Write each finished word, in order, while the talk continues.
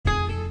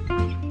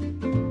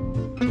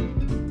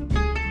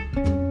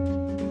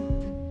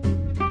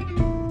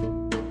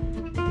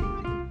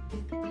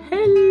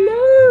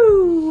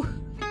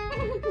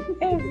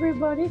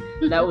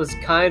everybody. That was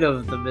kind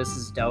of the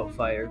Mrs.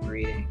 Doubtfire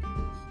greeting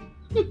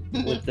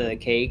with the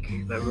cake,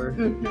 remember?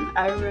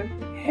 I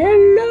remember.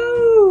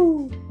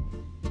 Hello!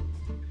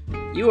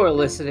 You are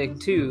listening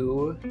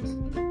to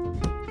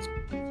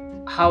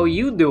How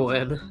You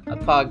Doing, a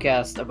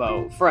podcast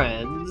about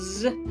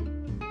friends.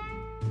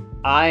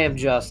 I am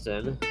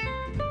Justin,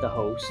 the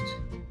host.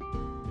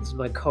 This is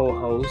my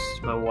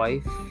co-host, my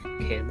wife,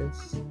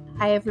 Candace.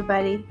 Hi,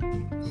 everybody.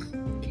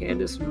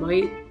 Candace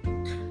might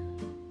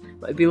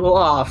be a little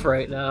off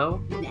right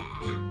now.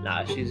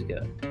 Nah, She's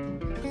good.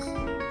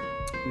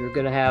 We were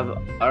gonna have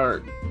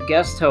our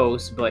guest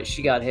host, but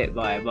she got hit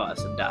by a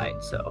bus and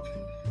died, so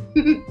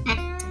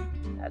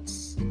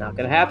that's not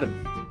gonna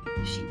happen.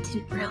 She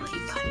didn't really,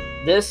 but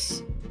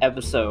This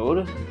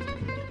episode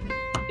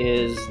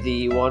is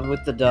the one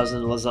with the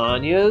dozen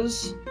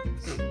lasagnas.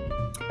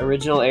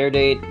 Original air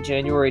date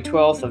January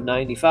 12th of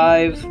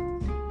 95.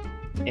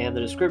 And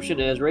the description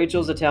is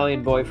Rachel's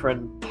Italian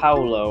boyfriend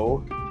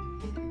Paolo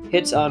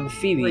hits on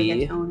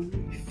Phoebe.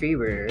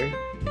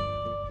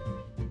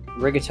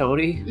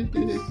 Rigatoni?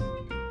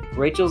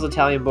 Rachel's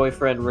Italian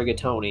boyfriend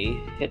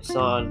Rigatoni hits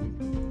on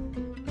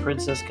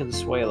Princess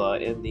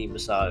Consuela in the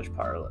massage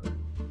parlor.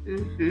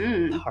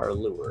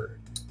 Parlor.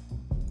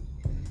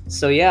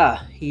 So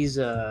yeah, he's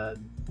a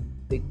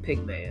big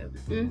pig man.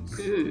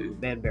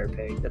 Man, bear,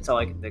 pig. That's all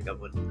I can think of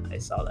when I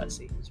saw that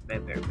scene. Is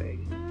man, bear,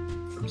 pig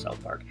from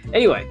South Park.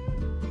 Anyway,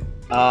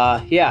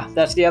 yeah,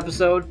 that's the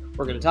episode.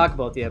 We're gonna talk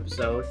about the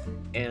episode,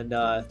 and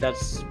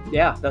that's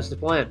the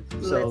plan.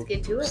 So let's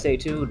get to it. Stay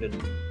tuned and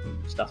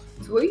stuff.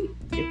 Sweet.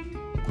 Yep.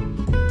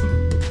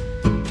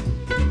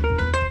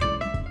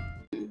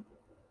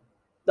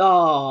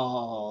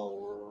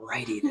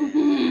 Alrighty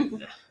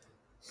then.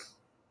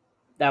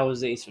 That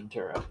was Ace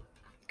Ventura,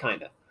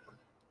 kinda.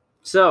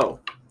 So,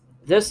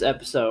 this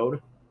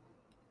episode,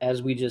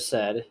 as we just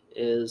said,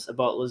 is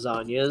about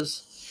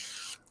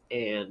lasagnas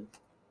and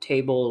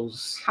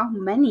tables. How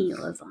many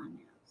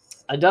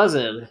lasagnas? A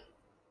dozen.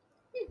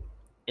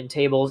 And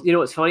tables. You know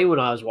what's funny?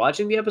 When I was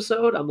watching the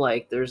episode, I'm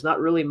like, there's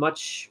not really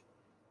much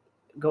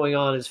going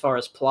on as far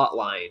as plot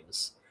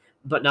lines.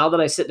 But now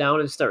that I sit down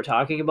and start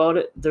talking about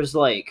it, there's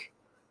like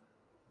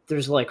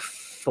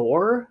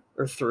 4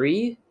 or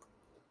 3.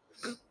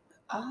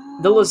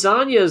 The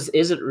lasagnas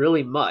isn't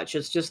really much.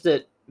 It's just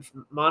that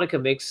Monica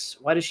makes...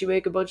 Why does she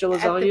make a bunch of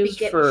lasagnas?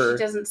 She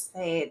doesn't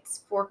say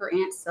it's for her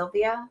Aunt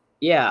Sylvia.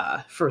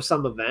 Yeah, for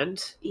some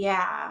event.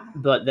 Yeah.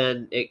 But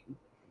then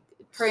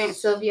her Aunt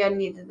Sylvia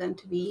needed them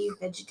to be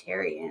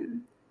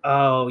vegetarian.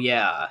 Oh,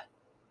 yeah.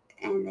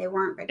 And they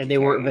weren't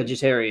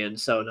vegetarian.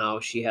 So now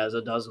she has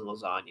a dozen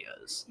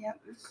lasagnas. Yep.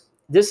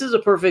 This is a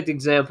perfect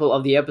example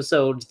of the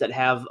episodes that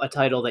have a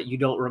title that you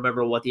don't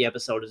remember what the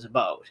episode is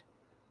about.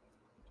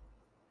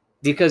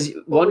 Because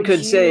one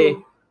could say...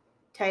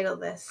 title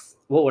this?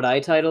 What would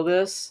I title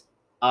this?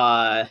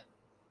 I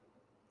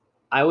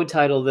would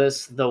title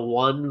this the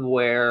one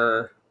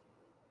where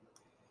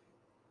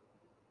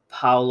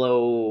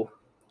Paolo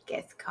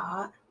gets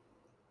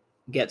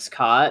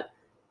caught,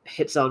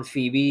 hits on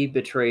Phoebe,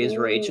 betrays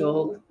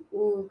Rachel.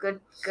 Ooh, good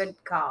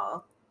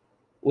call.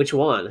 Which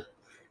one?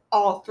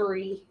 All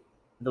 3.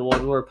 The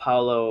one where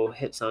Paolo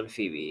hits on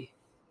Phoebe,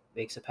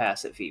 makes a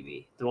pass at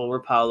Phoebe. The one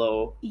where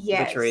Paolo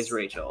betrays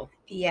Rachel.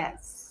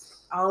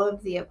 Yes, all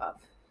of the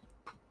above.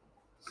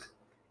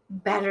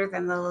 Better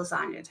than the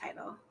lasagna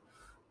title.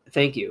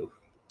 Thank you.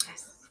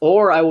 Yes.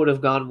 Or I would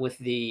have gone with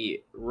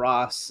the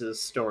Ross's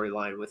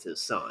storyline with his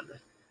son.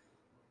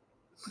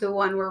 The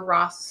one where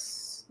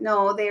Ross...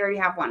 No, they already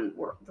have one.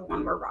 The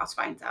one where Ross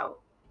finds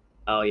out.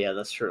 Oh, yeah,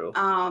 that's true.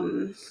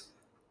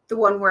 The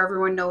one where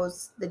everyone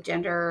knows the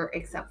gender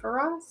except for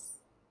Ross.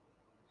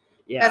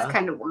 Yeah. That's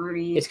kind of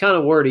wordy. It's kind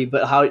of wordy,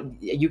 but I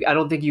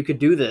don't think you could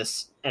do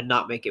this and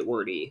not make it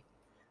wordy.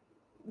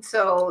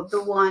 So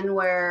the one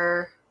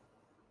where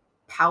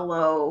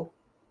Paolo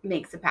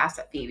makes a pass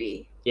at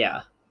Phoebe.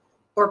 Yeah.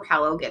 Or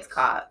Paolo gets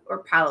caught. Or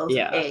Paolo's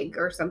a pig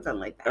or something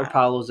like that. Or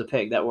Paolo's a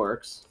pig. That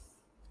works.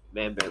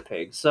 Man, bear,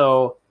 pig.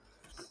 So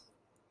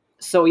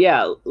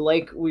yeah,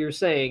 like we were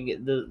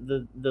saying,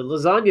 the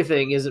lasagna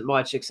thing isn't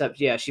much except,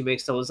 she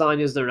makes the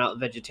lasagnas. They're not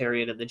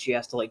vegetarian, and then she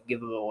has to,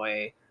 give them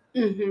away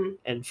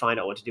and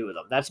find out what to do with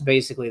them. That's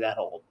basically that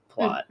whole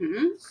plot.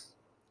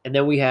 And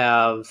then we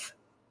have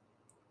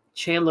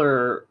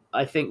Chandler,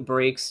 I think,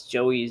 breaks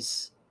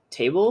Joey's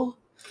table.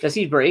 Does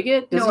he break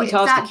it? Does he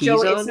toss the keys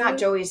on it? It's not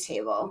Joey's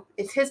table.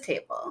 It's his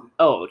table.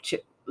 Oh,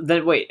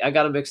 then wait, I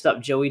got it mixed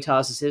up. Joey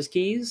tosses his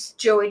keys?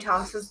 Joey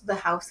tosses the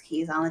house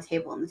keys on the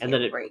table, and the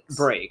table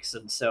breaks,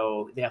 and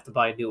so they have to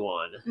buy a new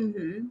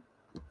one.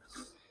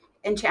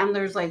 And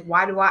Chandler's like,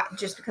 why do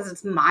just because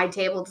it's my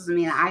table doesn't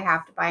mean I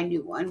have to buy a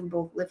new one. We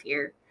both live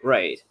here.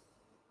 Right.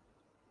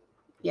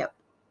 Yep.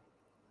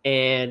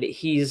 And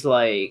he's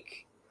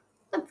like,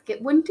 let's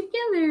get one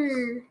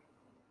together.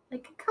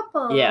 Like a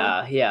couple.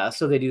 Yeah.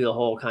 So they do the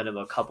whole kind of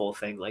a couple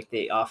thing like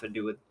they often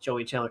do with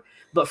Joey and Chandler.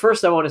 But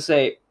first I want to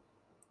say,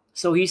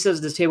 so he says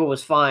this table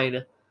was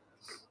fine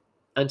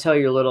until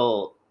your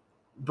little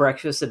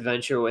breakfast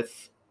adventure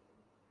with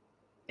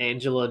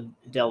Angela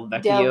Del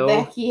Vecchio. Del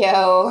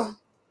Vecchio.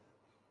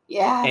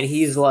 Yes. And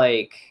he's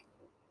like,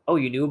 oh,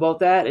 you knew about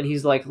that? And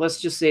he's like,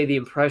 let's just say the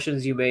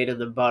impressions you made in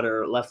the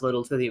butter left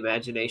little to the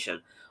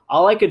imagination.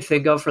 All I could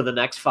think of for the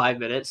next 5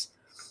 minutes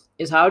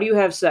is how do you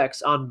have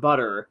sex on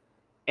butter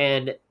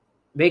and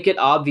make it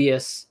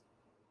obvious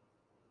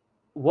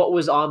what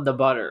was on the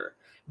butter?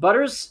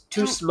 Butter's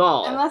too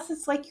small. Unless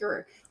it's like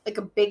you're like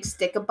a big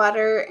stick of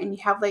butter and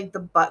you have like the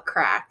butt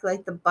crack,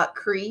 like the butt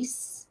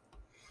crease,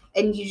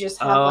 and you just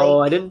have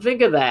I didn't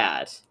think of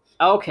that.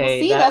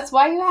 Okay. Well, see, that's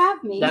why you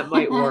have me. That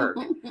might work.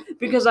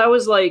 Because I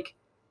was like,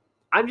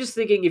 I'm just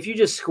thinking if you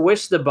just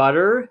squish the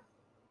butter,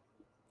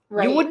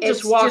 right. You wouldn't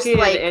just walk in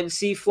and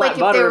see flat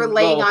butter. Like if they were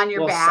laying on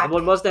your back.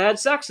 Someone must have had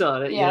sex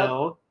on it, you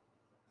know?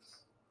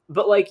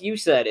 But like you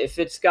said, if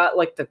it's got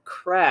like the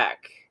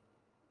crack,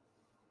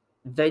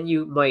 then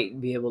you might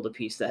be able to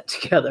piece that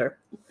together.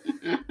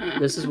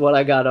 This is what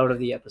I got out of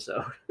the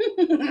episode.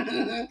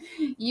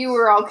 You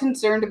were all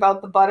concerned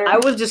about the butter. I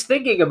was just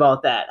thinking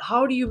about that.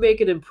 How do you make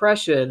an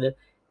impression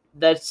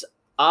that's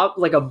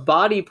like a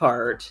body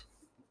part?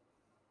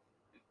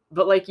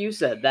 But like you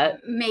said,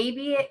 that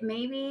maybe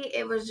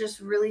it was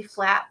just really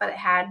flat, but it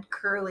had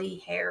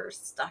curly hair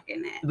stuck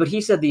in it. But he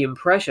said the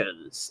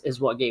impressions is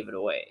what gave it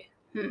away.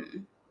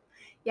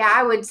 Yeah,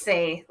 I would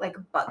say like a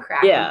butt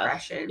crack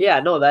impression. Yeah,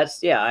 no,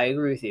 I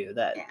agree with you.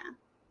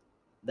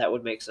 That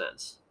would make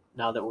sense.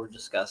 Now that we're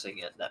discussing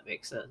it, that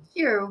makes sense.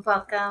 You're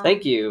welcome.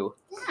 Thank you.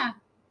 Yeah.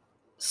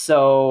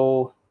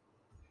 So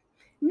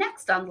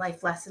next on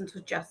Life Lessons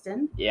with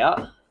Justin.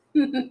 Yeah.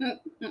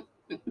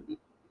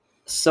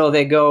 So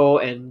they go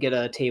and get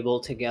a table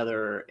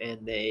together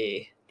and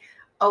they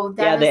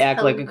they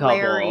act like a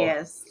couple.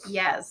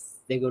 Yes.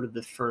 They go to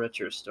the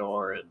furniture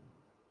store and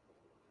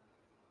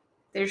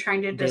they're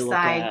trying to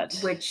decide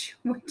which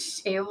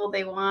table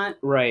they want.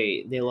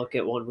 Right. They look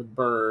at one with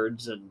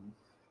birds and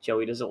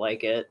Joey doesn't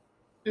like it.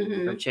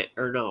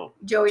 Or no.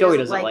 Joey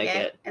doesn't like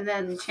it. And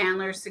then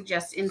Chandler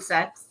suggests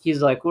insects.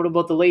 He's like, what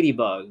about the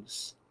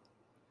ladybugs?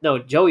 No,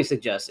 Joey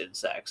suggests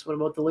insects. What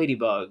about the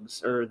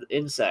ladybugs or the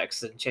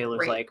insects? And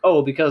Chandler's like,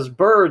 oh, because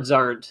birds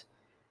aren't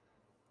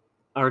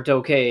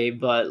okay,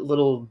 but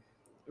little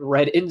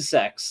red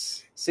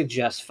insects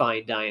suggest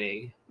fine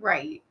dining.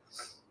 Right.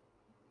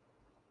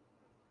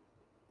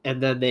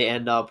 And then they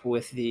end up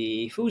with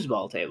the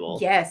foosball table.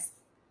 Yes.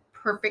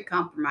 Perfect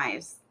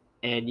compromise.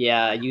 And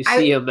you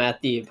see him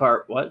at the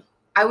what?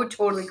 I would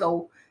totally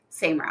go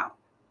same route.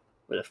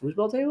 With a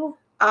foosball table?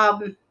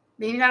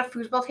 Maybe not a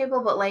foosball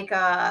table, but like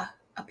a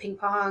ping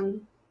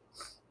pong,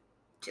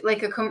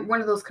 like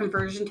one of those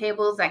conversion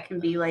tables that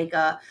can be like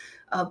a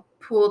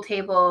pool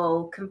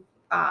table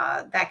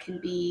that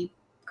can be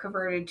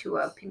converted to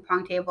a ping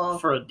pong table.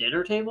 For a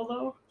dinner table,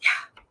 though?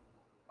 Yeah.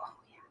 Oh,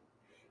 yeah.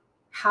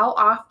 How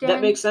often? That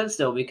makes sense,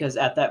 though, because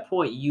at that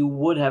point, you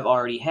would have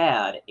already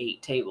had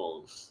 8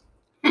 tables.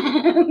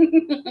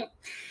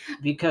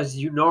 Because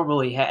you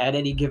normally, at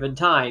any given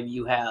time,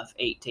 you have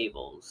 8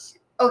 tables.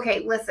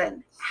 Okay,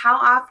 listen. How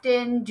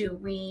often do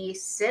we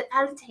sit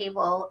at a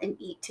table and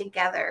eat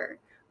together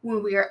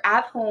when we are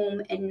at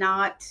home and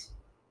not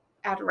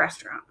at a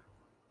restaurant?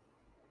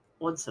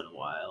 Once in a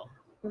while.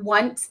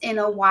 Once in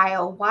a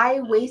while. Why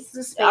waste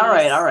the space? All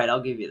right.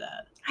 I'll give you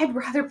that. I'd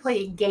rather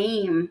play a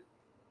game.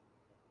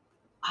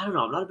 I don't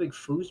know. I'm not a big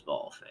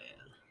foosball fan.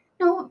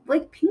 No,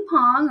 like ping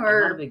pong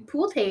or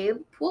pool table.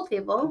 Pool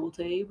table.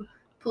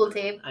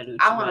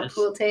 I want a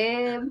pool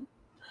table.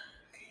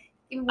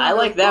 I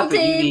like that, but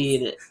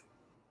you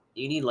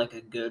need like a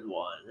good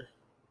one.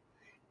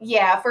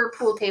 Yeah, for a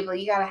pool table,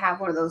 you gotta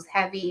have one of those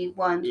heavy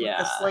ones with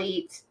the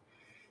slate.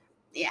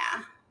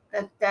 Yeah,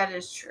 that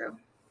is true.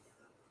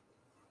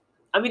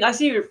 I mean, I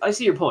see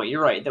your point.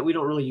 You're right that we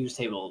don't really use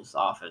tables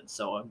often,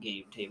 so a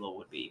game table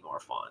would be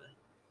more fun.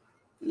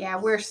 Yeah,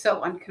 we're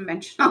so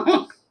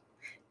unconventional,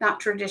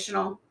 not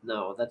traditional.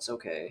 No, that's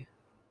okay.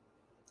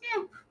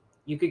 Yeah.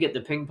 You could get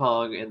the ping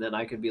pong, and then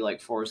I could be like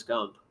Forrest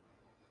Gump.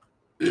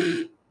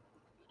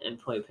 And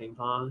play ping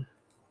pong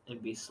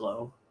and be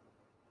slow.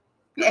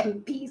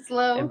 And be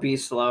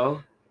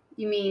slow?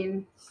 You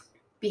mean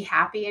be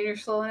happy in your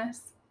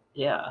slowness?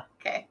 Yeah.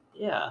 Okay.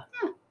 Yeah.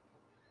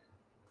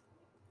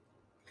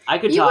 I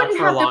could talk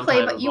for a long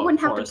time about you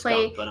wouldn't have to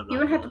play. Gump, but I'm not you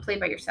wouldn't have to play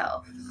by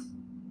yourself.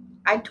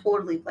 I'd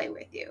totally play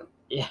with you.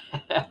 Yeah.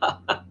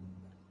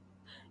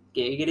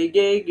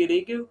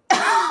 Giggity goo.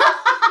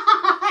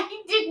 I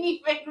didn't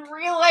even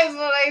realize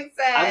what I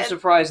said. I'm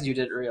surprised you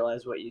didn't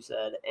realize what you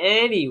said.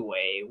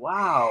 Anyway,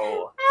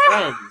 wow.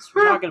 Friends.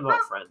 We're talking about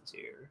friends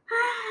here.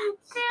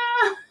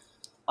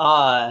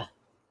 Yeah.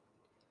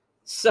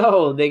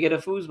 So they get a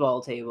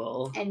foosball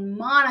table. And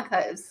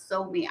Monica is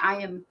so me. I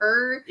am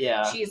her.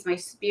 Yeah. She is my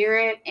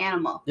spirit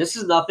animal. This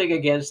is nothing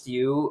against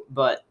you,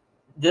 but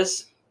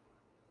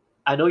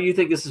I know you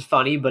think this is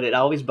funny, but it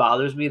always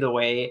bothers me the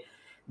way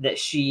that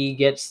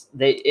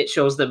it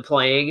shows them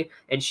playing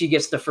and she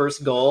gets the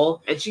first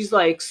goal and she's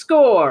like,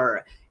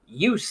 score,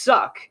 you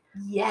suck.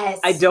 Yes.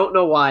 I don't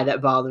know why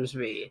that bothers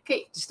me.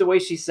 Okay. Just the way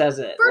she says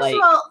it.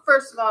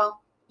 First of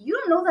all, You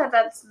don't know that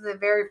that's the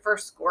very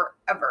first score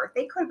ever.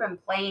 They could have been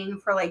playing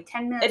for like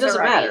 10 minutes. It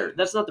doesn't already. matter.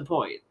 That's not the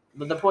point.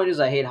 But the point is,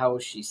 I hate how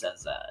she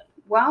says that.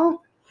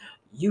 Well,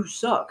 you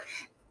suck.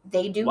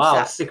 They do wow,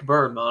 suck. Sick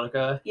burn,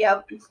 Monica.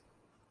 Yep.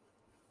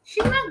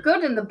 She's not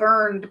good in the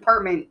burn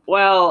department.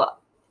 Well,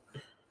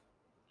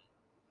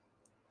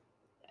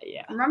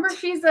 yeah. Remember,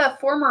 she's a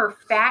former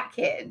fat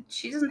kid.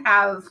 She doesn't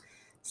have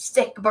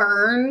stick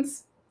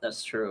burns.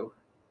 That's true.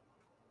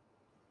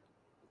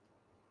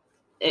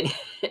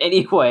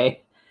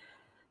 Anyway,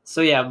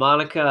 so yeah,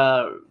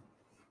 Monica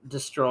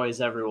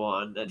destroys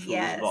everyone at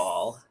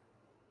foosball,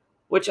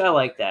 which I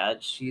like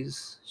that.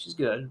 She's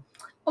good.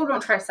 Oh,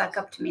 don't try to suck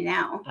up to me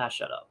now.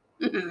 Shut up.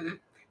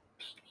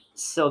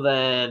 So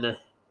then, do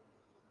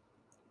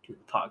the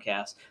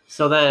podcast.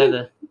 So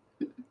then,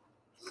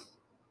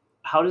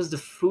 how does the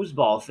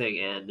foosball thing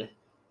end?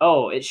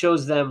 Oh, it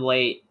shows them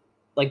late,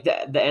 like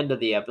the end of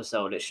the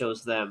episode. It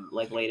shows them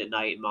like late at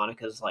night. And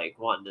Monica's like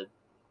wanting to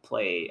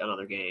play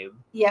another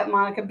game. Yeah,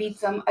 Monica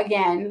beats them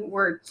again.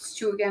 We're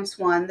 2 against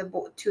 1.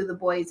 Two of the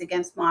boys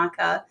against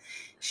Monica.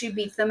 She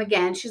beats them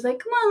again. She's like,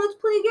 "Come on, let's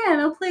play again.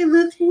 I'll play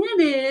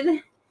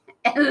left-handed."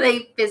 And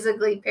they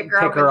physically pick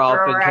her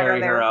up and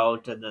carry her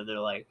out, and then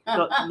they're like,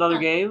 "Another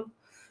game."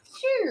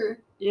 Sure.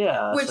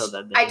 Yeah. Which so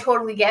then I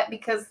totally get,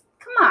 because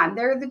come on,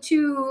 they're the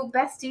 2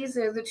 besties.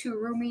 They're the 2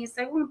 roomies.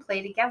 They want to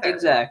play together.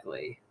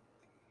 Exactly.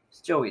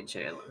 It's Joey and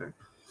Chandler.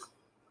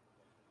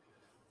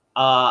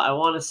 I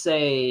want to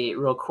say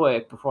real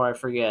quick before I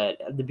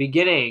forget, the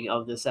beginning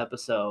of this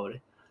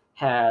episode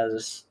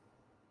has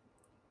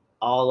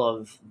all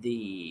of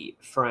the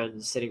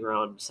friends sitting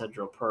around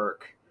Central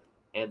Perk,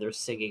 and they're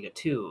singing a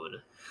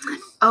tune.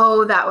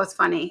 Oh, that was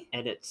funny.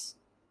 And it's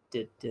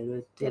and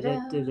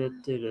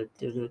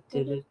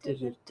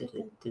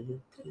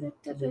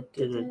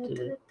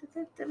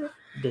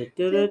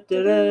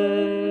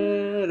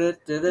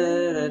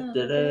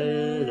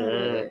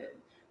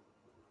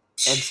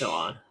so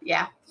on.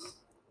 Yeah.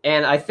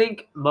 And I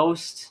think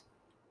most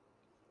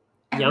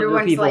younger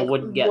Everyone's people like,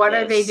 wouldn't get what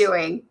this. are they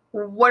doing?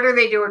 What are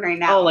they doing right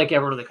now? Oh, like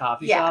everyone in the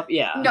coffee shop?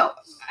 Yeah. No,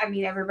 I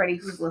mean everybody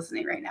who's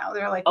listening right now.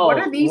 They're like, Oh, what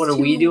are these what are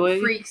 2 we doing?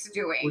 freaks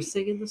doing? We're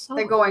singing the song.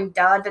 They're going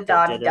da da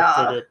da da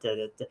da.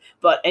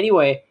 But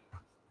anyway,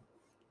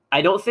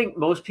 I don't think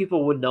most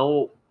people would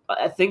know.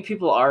 I think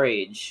people our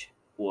age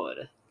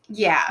would.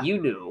 Yeah.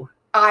 You knew.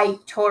 I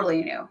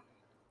totally knew.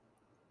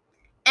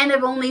 And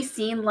I've only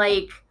seen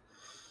like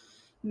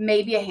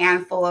maybe a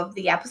handful of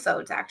the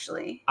episodes,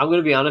 actually. I'm going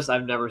to be honest,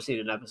 I've never seen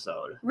an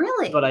episode.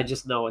 Really? But I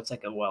just know it's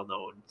like a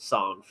well-known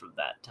song from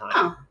that time.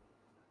 Oh.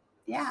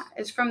 Yeah,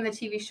 it's from the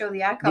TV show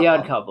The Odd Couple. The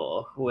Odd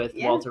Couple with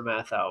Walter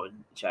Matthau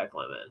and Jack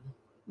Lemmon.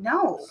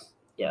 No.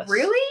 Yes.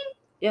 Really?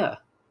 Yeah.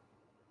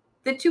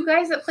 The 2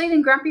 guys that played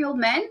in Grumpy Old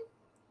Men?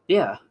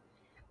 Yeah.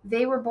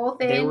 They were both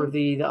in... They were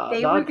the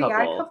Odd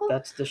Couple.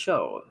 That's the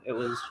show. It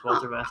was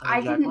Walter Matthau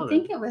and Jack Lemmon. I didn't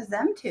think it was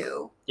them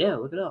 2. Yeah,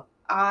 look it up.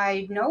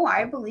 I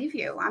believe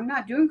you. I'm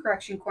not doing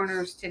correction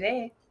corners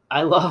today.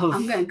 I'm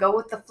going to go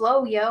with the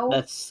flow, yo.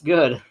 That's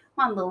good.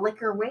 I'm on the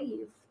liquor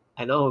wave.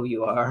 I know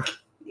you are.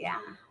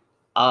 Yeah.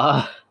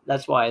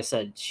 That's why I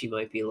said she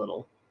might be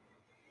little.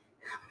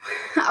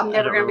 I'm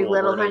never going to be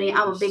little, honey.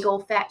 I'm a big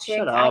old fat chick.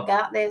 Shut up. I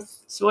got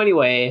this. So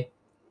anyway,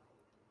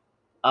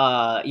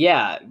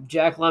 yeah,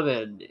 Jack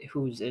Lemmon,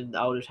 who's in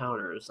Out of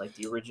Towners, like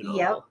the original.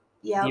 Yep.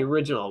 The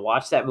original.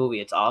 Watch that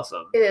movie. It's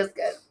awesome. It is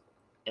good.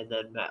 And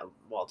then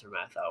Walter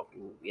Matthau,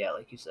 who, yeah,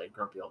 like you said,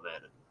 Grumpy Old Man.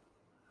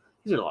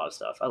 He's in a lot of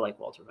stuff. I like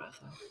Walter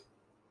Matthau.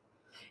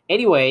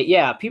 Anyway,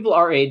 yeah, people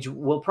our age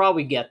will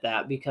probably get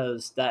that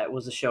because that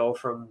was a show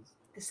from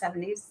the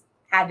 70s.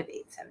 Had to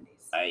be the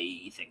 70s.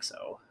 I think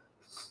so.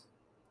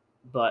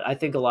 But I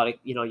think a lot of,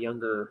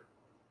 younger,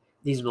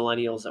 these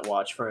millennials that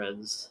watch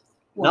Friends.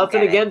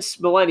 Nothing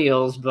against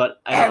millennials,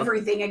 but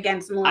everything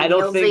against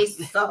millennials. They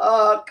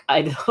suck.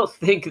 I don't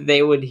think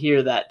they would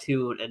hear that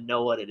tune and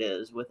know what it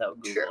is without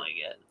Googling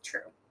it.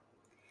 True.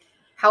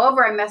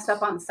 However, I messed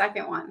up on the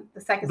second one.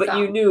 The second song. But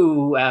you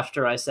knew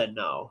after I said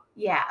no.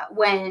 Yeah,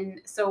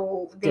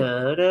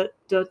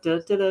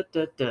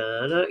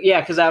 yeah,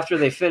 because after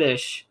they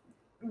finish,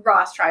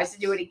 Ross tries to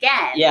do it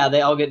again. Yeah, they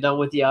all get done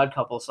with the Odd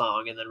Couple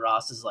song, and then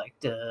Ross is like,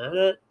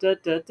 and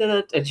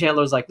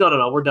Chandler's like,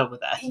 no, we're done with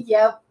that.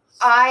 Yep.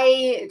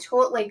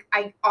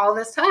 All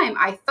this time,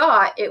 I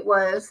thought it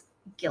was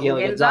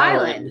Gilligan's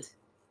Island.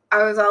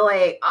 I was all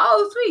like,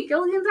 oh, sweet,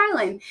 Gilligan's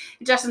Island.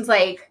 And Justin's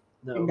like,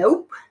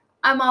 nope.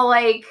 I'm all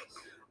like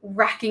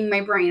racking my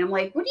brain. I'm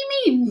like, what do you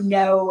mean,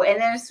 no? And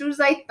then as soon as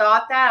I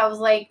thought that, I was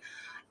like,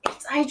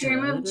 it's I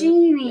Dream of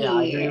Jeannie. Yeah,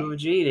 I Dream of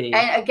Jeannie.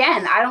 And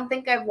again, I don't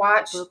think I've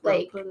watched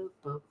like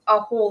a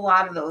whole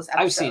lot of those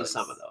episodes. I've seen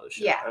some of those.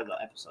 Or the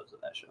episodes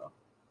of that show.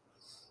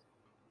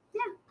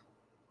 Yeah.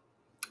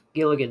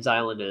 Gilligan's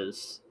Island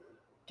is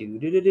Yes.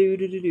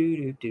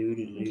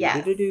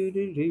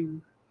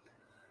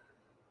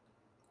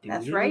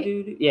 That's right.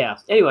 Yeah.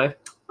 Anyway.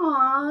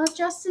 Aw,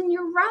 Justin,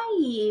 you're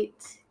right.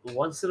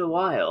 Once in a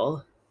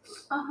while.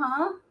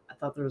 Uh-huh. I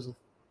thought there was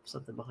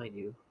something behind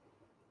you.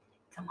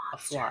 Come on. A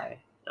fly.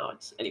 No,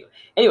 it's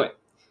anyway.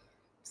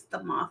 It's the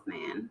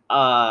Mothman.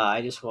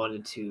 I just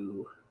wanted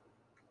to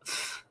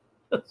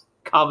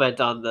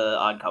comment on the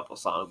Odd Couple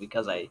song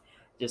because I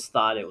just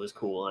thought it was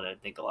cool, and I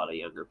think a lot of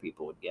younger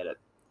people would get it.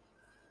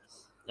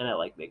 And I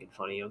like making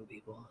fun of young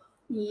people.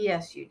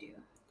 Yes, you do.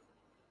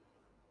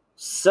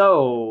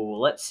 So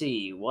let's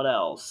see what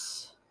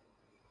else.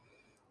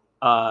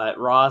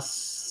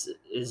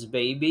 Ross's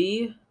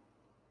baby.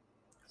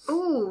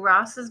 Ooh,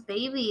 Ross's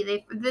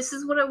baby. This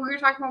is what we were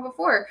talking about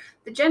before.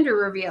 The gender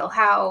reveal.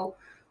 How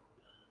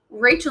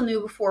Rachel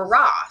knew before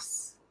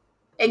Ross,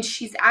 and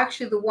she's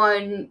actually the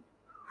one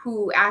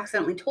who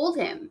accidentally told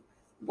him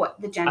what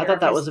the gender. I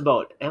thought that was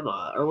about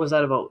Emma, or was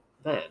that about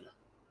Ben?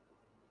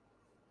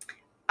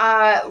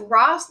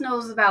 Ross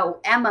knows about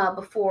Emma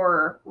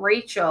before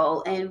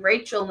Rachel, and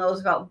Rachel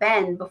knows about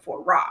Ben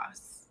before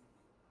Ross.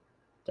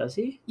 Does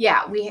he?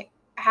 Yeah, we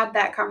had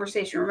that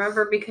conversation,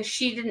 remember? Because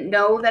she didn't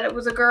know that it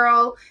was a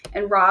girl,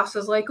 and Ross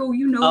was like, "Oh,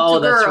 you know it's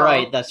a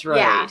girl." That's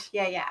right.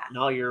 Yeah.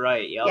 No, you're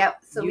right.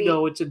 Yep. So you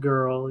know it's a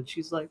girl, and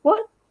she's like,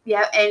 "What?"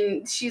 Yeah,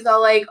 and she's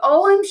all like,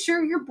 "Oh, I'm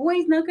sure your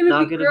boy's not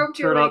gonna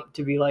turn up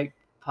to be like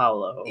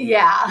Paolo."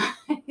 Yeah,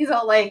 he's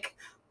all like,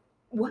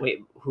 "What?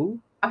 Wait, who?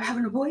 I'm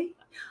having a boy."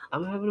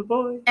 I'm having a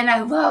boy. And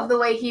I love the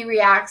way he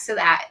reacts to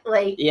that.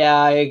 Like,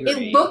 yeah, I agree.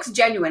 It looks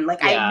genuine.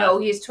 Like, I know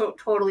he's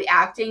totally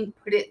acting,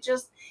 but it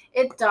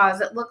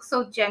does. It looks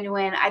so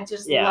genuine. I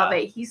just love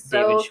it. He's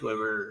so David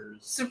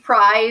Schwimmer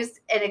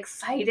surprised and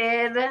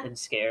excited. And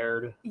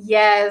scared.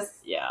 Yes.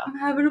 Yeah. I'm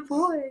having a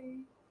boy.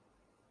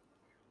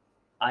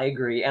 I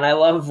agree. And I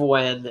love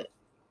when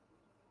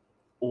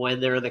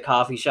they're in the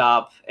coffee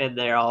shop and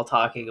they're all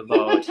talking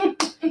about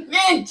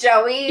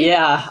Joey.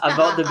 Yeah,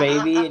 about the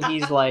baby, and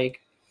he's like,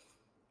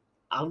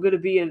 I'm gonna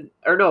be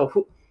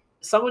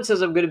someone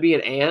says I'm gonna be an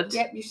aunt.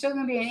 Yep, you're still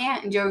gonna be an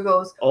aunt, and Joe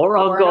goes, or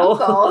uncle.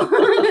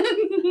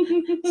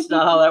 It's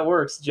not how that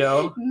works,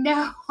 Joe.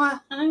 No.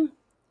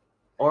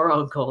 Or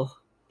uncle.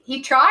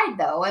 He tried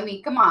though. I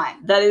mean, come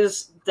on. That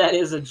is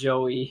a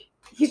Joey.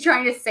 He's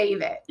trying to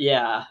save it.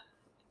 Yeah.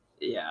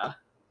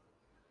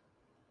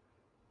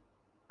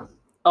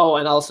 Oh,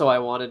 and also I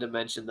wanted to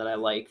mention that I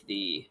like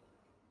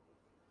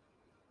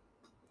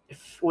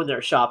when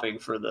they're shopping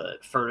for the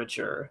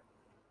furniture.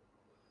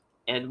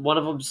 And one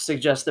of them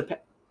suggests the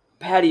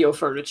patio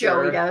furniture.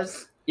 Joey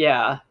does.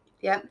 Yeah.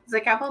 Yep. He's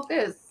like, how about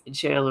this? And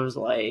Chandler's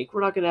like,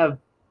 we're not going to have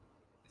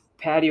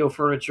patio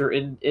furniture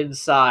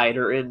inside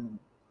or in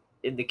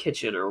the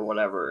kitchen or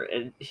whatever.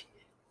 And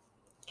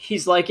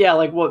he's like, yeah,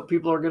 like what?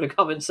 People are going to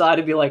come inside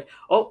and be like,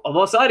 oh, I'm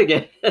outside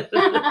again.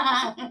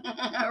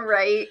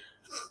 Right.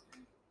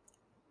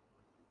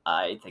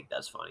 I think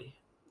that's funny.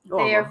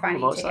 They are funny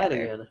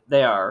together. Again.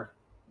 They are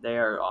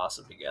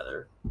awesome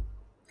together.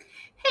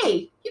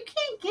 Hey, you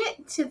can't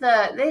get to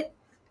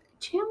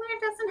Chandler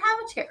doesn't have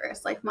a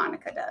terrace like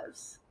Monica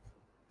does.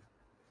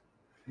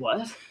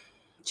 What?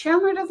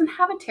 Chandler doesn't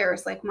have a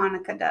terrace like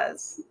Monica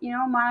does. You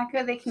know,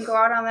 Monica, they can go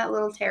out on that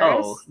little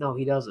terrace. Oh, no,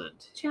 he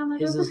doesn't. Chandler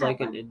His doesn't is like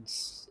have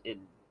it's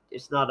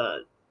not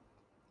a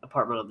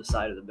apartment on the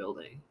side of the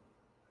building.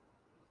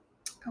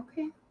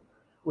 Okay.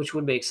 Which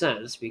would make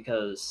sense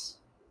because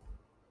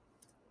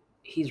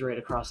he's right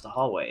across the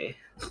hallway.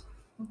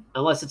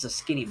 Unless it's a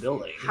skinny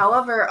building.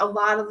 However, a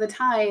lot of the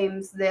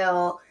times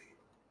they'll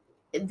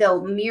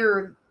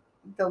mirror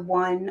the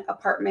one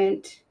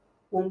apartment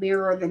will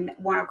mirror the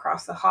one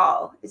across the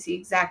hall. It's the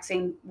exact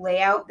same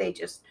layout. They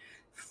just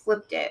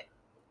flipped it,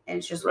 and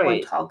it's just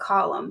one tall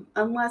column.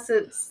 Unless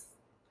it's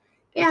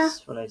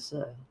That's what I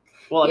said.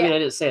 Well, I mean, I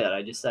didn't say that.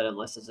 I just said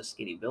unless it's a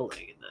skinny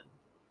building, and then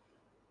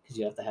because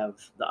you have to have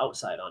the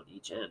outside on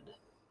each end.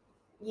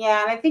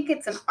 Yeah, and I think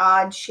it's an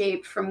odd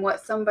shape from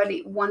what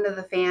one of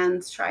the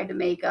fans tried to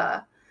make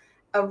a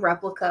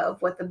replica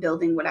of what the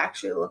building would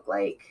actually look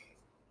like.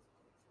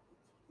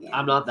 Yeah.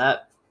 I'm not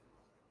that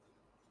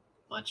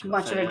much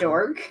of a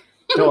dork.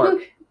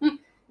 Dork.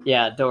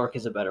 Yeah, dork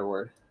is a better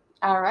word.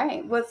 All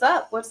right. What's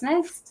up? What's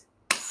next?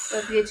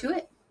 Let's get to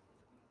it.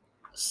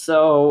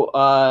 So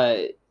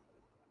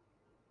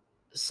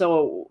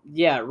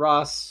yeah,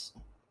 Ross...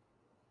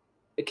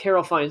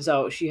 Carol finds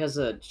out she has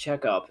a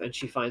checkup, and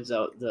she finds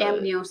out the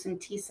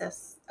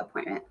amniocentesis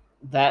appointment.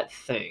 That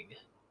thing.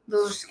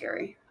 Those are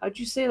scary. How'd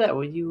you say that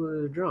when you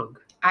were drunk?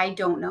 I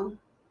don't know.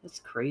 That's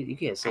crazy. You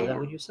can't say that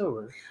when you're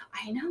sober.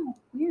 I know.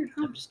 Weird,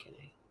 huh? I'm just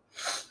kidding.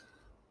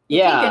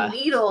 Yeah. They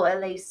take a needle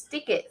and they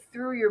stick it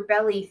through your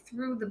belly,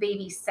 through the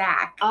baby's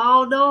sack.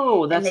 Oh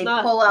no, that's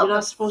not. You're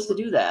not supposed to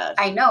do that.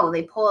 I know.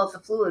 They pull out the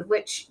fluid,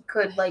 which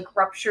could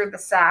rupture the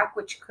sack,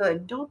 which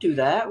could. Don't do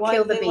that. Why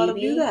kill do they let them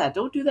do that?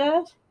 Don't do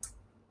that.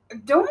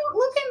 Don't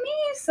look at me.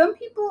 Some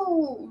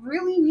people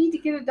really need to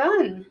get it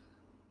done.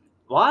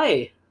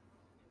 Why?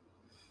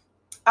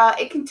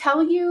 It can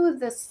tell you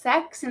the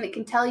sex, and it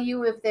can tell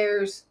you if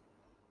there's,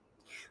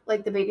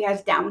 the baby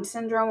has Down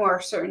syndrome or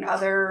a certain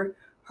other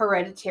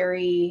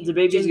hereditary. The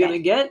baby's going to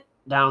get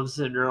Down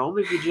syndrome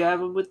if you jab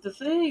him with the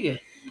thing.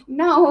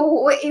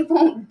 No, it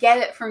won't get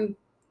it from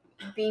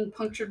being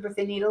punctured with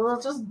a needle,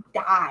 they'll just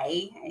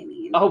die. I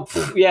mean, Oh,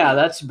 yeah,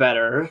 that's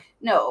better.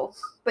 no,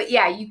 but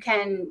yeah, you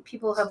can.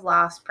 People have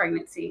lost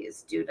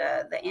pregnancies due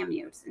to the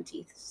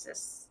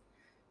amniocentesis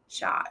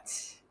shot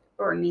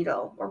or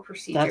needle or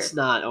procedure. That's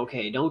not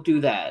okay. Don't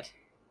do that.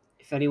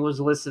 If anyone's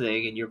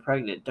listening and you're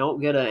pregnant, don't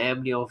get an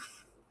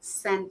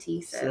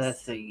Centesis. that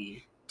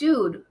thingy.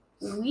 Dude,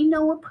 we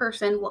know a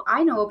person. Well,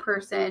 I know a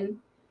person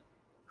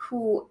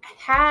who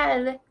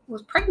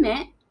was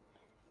pregnant.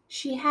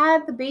 She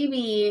had the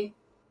baby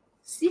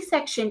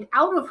C-sectioned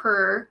out of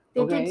her.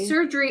 They did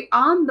surgery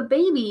on the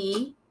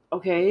baby.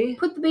 Okay.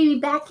 Put the baby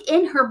back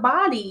in her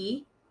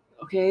body.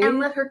 Okay. And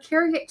let her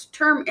carry it to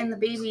term, and the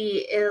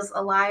baby is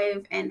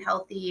alive and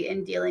healthy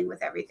and dealing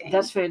with everything.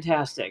 That's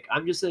fantastic.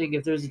 I'm just saying,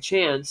 if there's a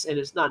chance and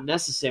it's not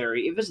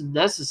necessary, if it's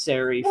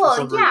necessary for well,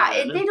 some yeah,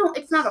 reason, they don't.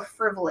 It's not a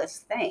frivolous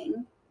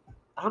thing.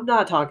 I'm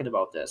not talking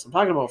about this. I'm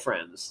talking about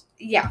friends.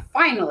 Yeah,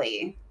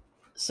 finally.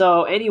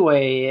 So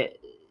anyway,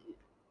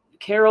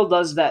 Carol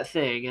does that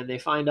thing, and they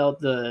find out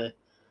the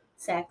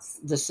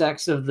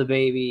sex of the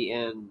baby,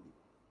 and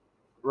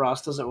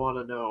Ross doesn't want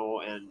to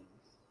know, and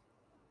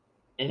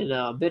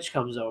a bitch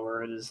comes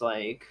over and is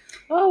like,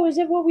 "Oh, is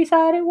it what we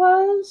thought it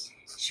was?"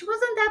 She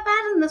wasn't that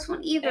bad in this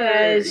one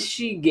either.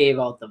 She gave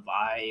out the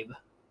vibe.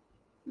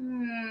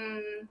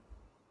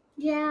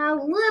 Yeah, a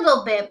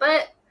little bit,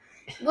 but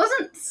it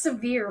wasn't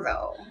severe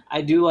though.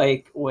 I do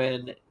like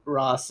when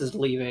Ross is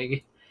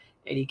leaving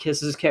and he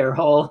kisses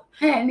Carol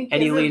and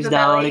he leans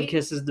down and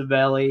kisses the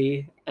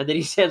belly, and then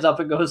he stands up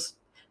and goes,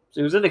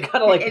 Susan, and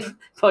kind of like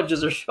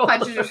punches her shoulder.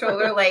 Punches her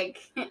shoulder like,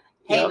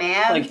 hey,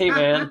 man. Like, hey,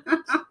 man.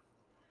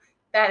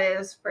 That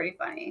is pretty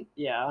funny.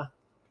 Yeah.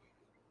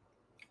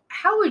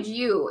 How would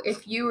you,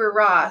 if you were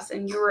Ross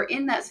and you were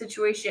in that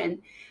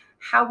situation,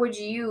 how would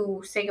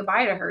you say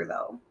goodbye to her,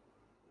 though?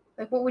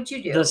 Like, what would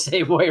you do? The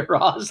same way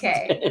Ross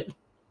did.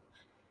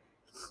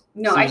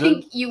 No, Susan? I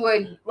think you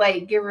would,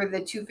 like, give her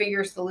the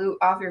 2-finger salute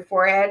off your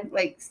forehead.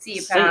 Like, see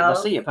you,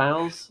 pals. See you,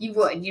 pals. You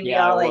would. You'd be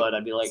all like,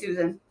 I'd be like,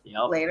 Susan,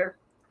 later.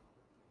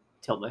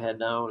 Tilt my head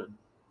down and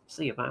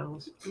see you,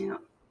 pals. Yeah.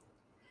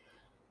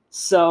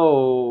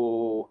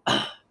 So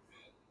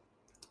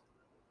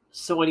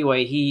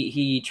anyway,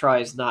 he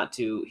tries not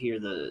to hear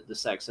the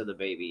sex of the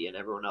baby, and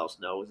everyone else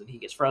knows, and he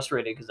gets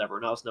frustrated because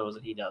everyone else knows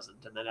and he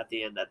doesn't. And then at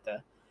the end,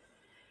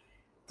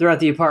 they're at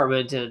the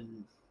apartment,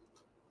 and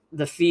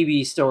the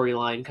Phoebe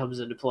storyline comes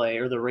into play,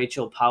 or the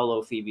Rachel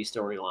Paolo Phoebe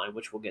storyline,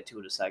 which we'll get to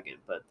in a second.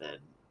 But then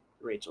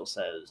Rachel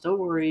says, "Don't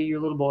worry, your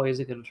little boy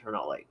isn't going to turn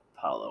out like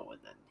Paolo," and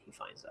then he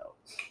finds out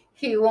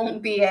he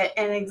won't be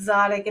an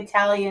exotic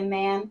Italian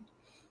man.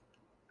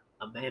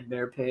 A man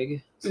bear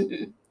pig.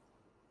 Mm-hmm.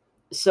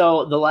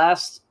 So the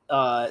last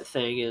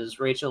thing is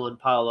Rachel and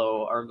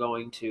Paolo are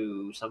going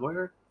to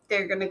somewhere.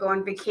 They're going to go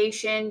on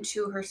vacation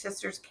to her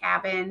sister's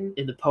cabin.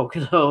 In the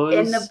Poconos.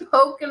 In the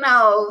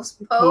Poconos.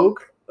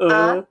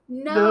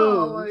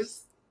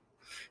 Nose.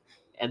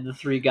 And the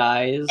 3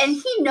 guys. And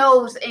he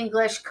knows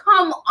English.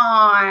 Come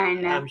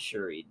on. I'm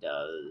sure he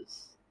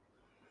does.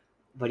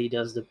 But he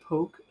does the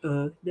poke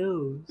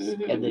nose.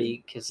 Mm-hmm. And then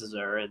he kisses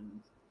her,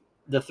 and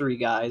the 3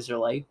 guys are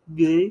like,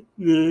 bleh,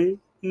 bleh,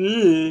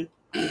 bleh.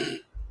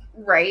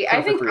 Right.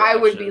 I think I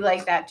would be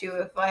like that too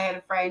if I had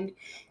a friend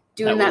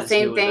doing that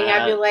same thing.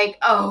 I'd be like,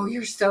 oh,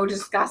 you're so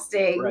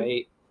disgusting.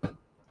 Right.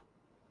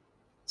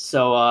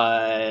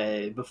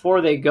 So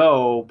before they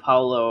go,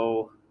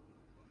 Paolo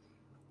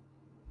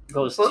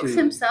books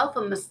himself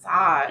a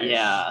massage.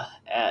 Yeah,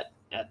 at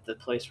the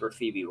place where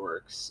Phoebe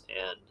works,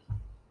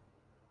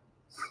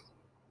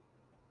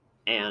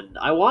 and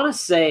I want to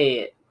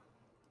say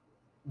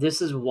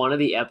this is one of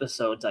the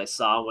episodes I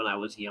saw when I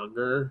was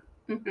younger.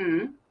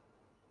 Mm-hmm.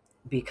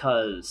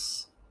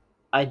 Because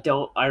I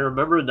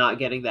remember not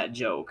getting that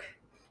joke.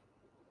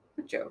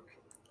 What joke?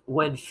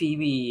 When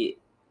he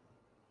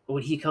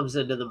comes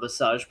into the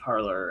massage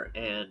parlor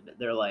and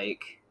they're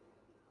like,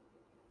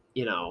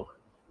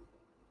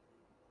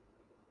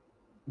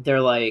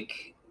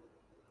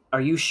 are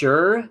you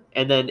sure?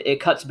 And then it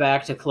cuts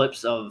back to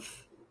clips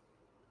of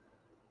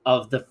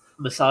the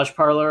massage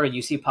parlor, and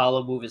you see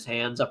Paolo move his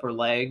hands up her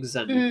legs,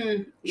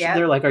 and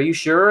they're like, are you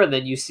sure? And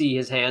then you see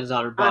his hands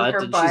on her butt,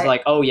 she's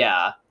like, oh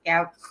yeah.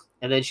 Yeah.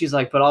 And then she's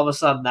like, but all of a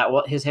sudden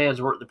his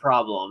hands weren't the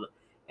problem.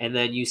 And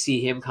then you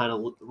see him kind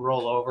of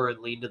roll over and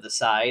lean to the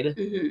side.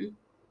 Mm-hmm.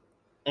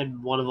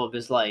 And one of them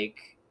is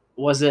like,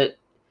 was it?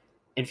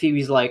 And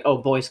Phoebe's like, oh,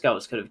 Boy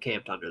Scouts could have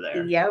camped under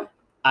there. Yep.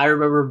 I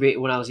remember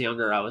when I was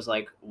younger, I was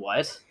like,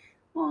 what?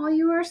 Oh,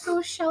 you are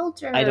so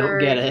sheltered. I don't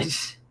get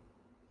it.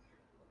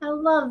 I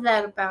love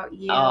that about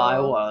you. Oh,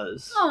 I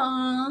was.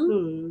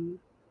 Aww.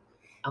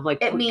 I'm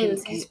like, it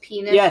means his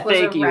penis. Yeah, was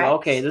thank you. erect.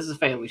 Okay, this is a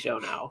family show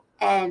now.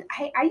 And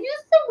I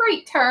used the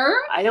right term.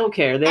 I don't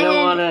care. They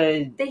don't want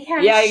to. They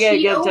had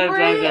get over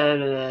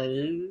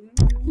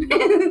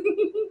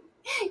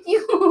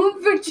You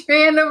put your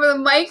hand over the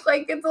mic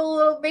like it's a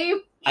little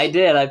baby. I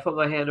did. I put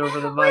my hand over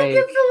the mic. Like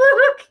it's a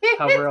little kid.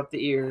 Cover up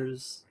the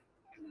ears.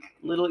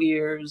 Little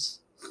ears.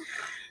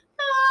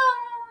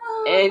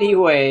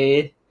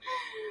 Anyway.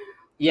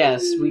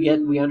 Yes,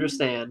 we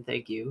understand.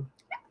 Thank you.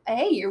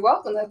 Hey, you're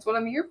welcome. That's what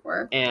I'm here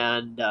for.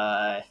 And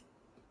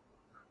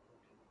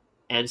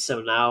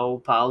so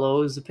now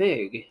Paolo is a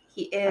pig.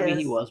 He is. I mean,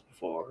 he was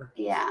before.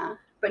 Yeah,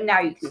 but now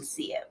you can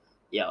see it.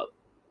 Yep.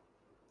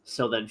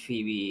 So then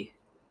Phoebe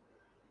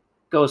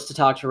goes to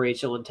talk to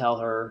Rachel and tell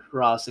her.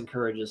 Ross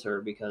encourages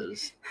her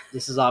because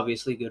this is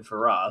obviously good for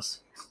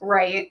Ross.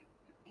 Right.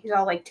 He's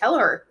all like, tell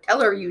her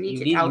you need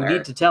to tell her. You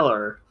need to tell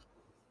her.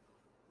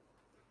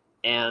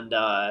 And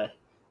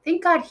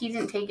thank God he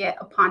didn't take it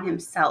upon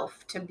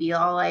himself to be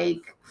all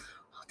like,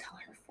 I'll tell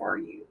her for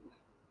you.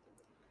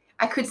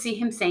 I could see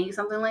him saying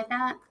something like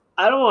that.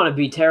 I don't want to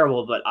be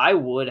terrible, but I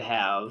would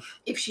have.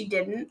 If she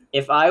didn't.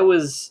 If I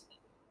was,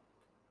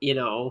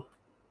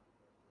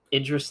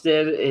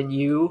 interested in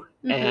you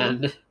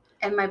and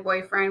my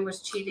boyfriend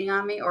was cheating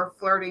on me or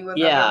flirting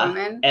with other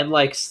women.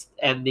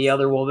 And the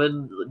other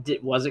woman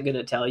wasn't going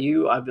to tell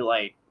you, I'd be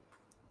like,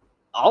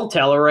 I'll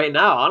tell her right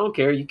now. I don't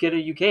care. You can or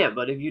you can't.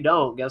 But if you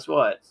don't, guess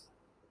what?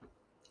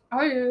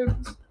 I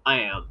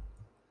am.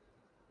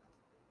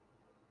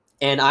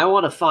 And I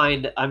want to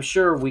find, I'm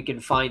sure we can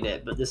find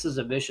it, but this is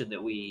a mission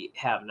that we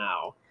have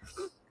now.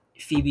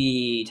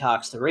 Phoebe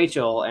talks to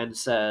Rachel and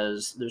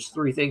says, there's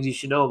 3 things you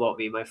should know about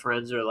me. My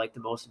friends are like the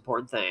most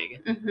important thing.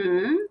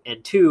 Mm-hmm.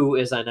 And 2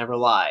 is I never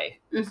lie.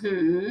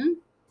 Mm-hmm.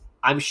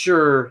 I'm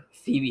sure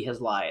Phoebe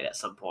has lied at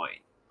some point.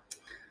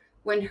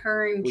 When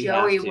her and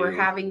Joey were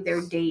having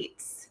their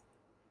dates.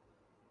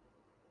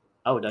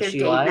 Oh, does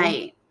she lie? Their date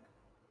night.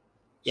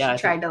 Yeah,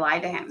 she tried to lie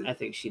to him. I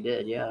think she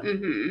did, yeah.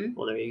 Mm-hmm.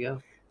 Well, there you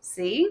go.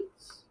 See?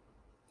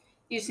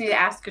 You just need to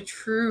ask a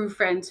true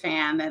Friends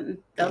fan and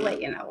they'll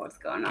let you know what's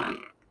going on.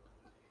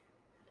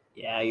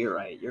 Yeah, you're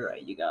right.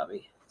 You got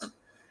me.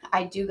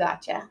 I do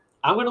gotcha.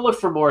 I'm going to look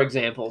for more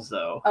examples,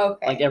 though.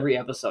 Okay. Like every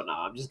episode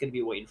now. I'm just going to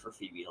be waiting for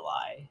Phoebe to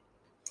lie.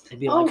 And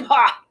be like,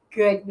 ha!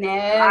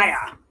 Goodness.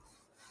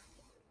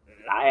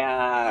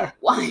 Liar.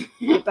 Well,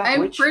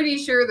 I'm pretty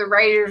sure the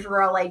writers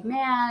were all like,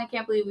 man, I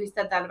can't believe we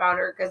said that about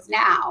her because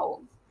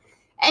now.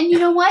 And you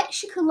know what?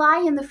 She could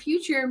lie in the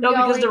future. No,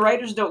 because the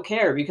writers don't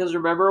care. Because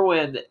remember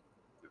when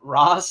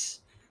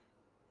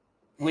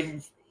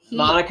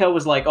Monica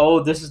was like, oh,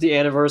 this is the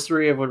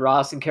anniversary of when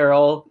Ross and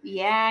Carol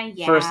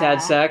first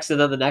had sex.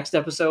 And then the next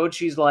episode,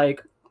 she's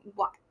like,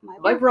 what?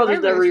 My brother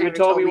never even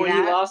told me when he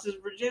lost his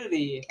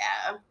virginity.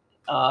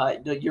 Yeah.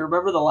 Do you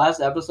remember the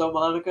last episode,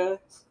 Monica?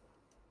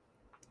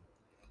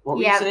 What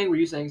were you saying? Were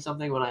you saying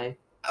something when I...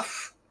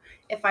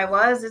 If I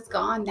was, it's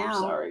gone now.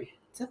 I'm sorry.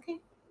 It's okay.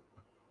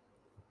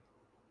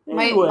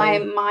 Anyway. My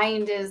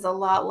mind is a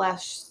lot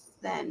less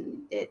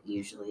than it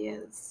usually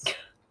is.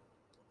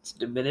 It's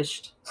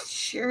diminished.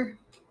 Sure.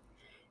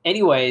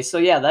 Anyway, so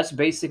yeah, that's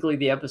basically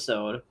the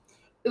episode.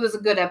 It was a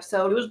good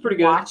episode. It was pretty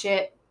good. Watch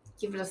it.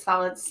 Give it a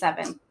solid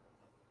 7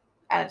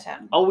 out of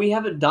 10. Oh, we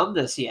haven't done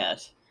this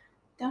yet.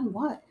 Done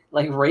what?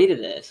 Like rated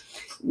it.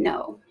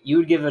 No. You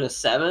would give it a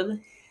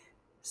 7?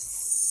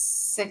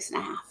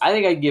 6.5. I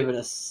think I'd give it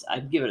a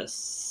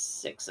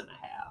 6.5.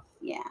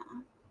 Yeah.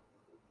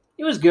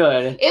 It was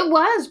good. It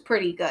was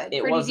pretty good.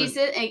 It pretty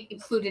decent. It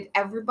included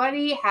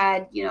everybody.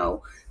 Had,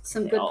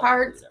 some good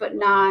parts, but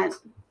not...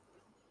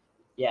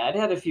 Yeah, it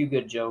had a few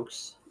good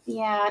jokes.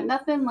 Yeah,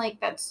 nothing like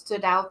that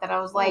stood out that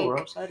I was like, we're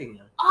outside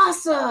again.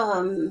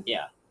 Awesome.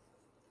 Yeah.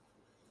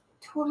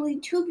 Totally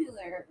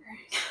tubular.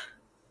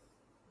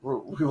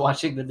 We're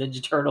watching the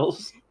Ninja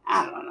Turtles.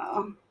 I don't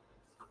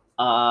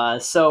know.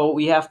 So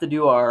we have to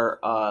do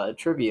our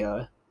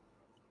trivia.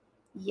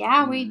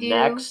 Yeah, we do.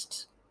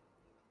 Next,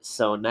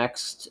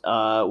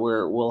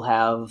 we'll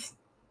have.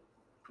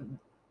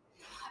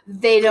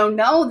 They don't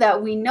know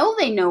that we know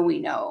they know we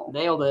know.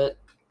 Nailed it.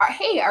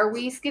 Hey, are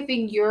we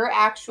skipping your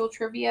actual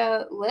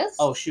trivia list?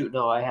 Oh, shoot.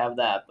 No, I have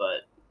that,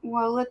 but...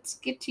 Well, let's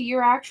get to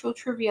your actual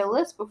trivia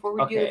list before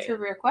we do the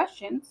trivia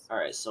questions. All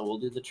right, so we'll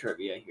do the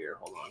trivia here.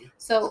 Hold on.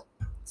 So,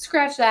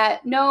 scratch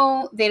that.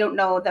 No, they don't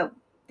know that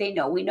they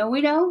know we know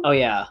we know. Oh,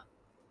 yeah.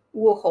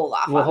 We'll hold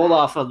off We'll hold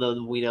off on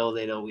the we know,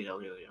 they know, we know,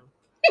 we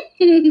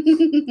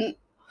know.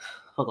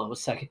 Hold on a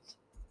second.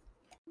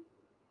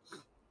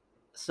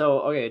 So,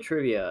 okay,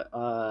 trivia.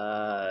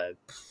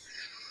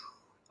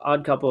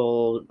 Odd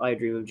Couple, I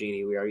Dream of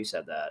Jeannie. We already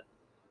said that.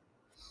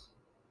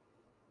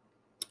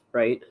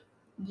 Right?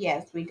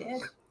 Yes, we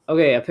did.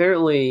 Okay,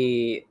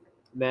 apparently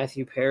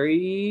Matthew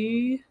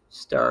Perry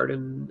starred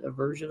in a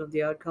version of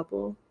The Odd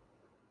Couple.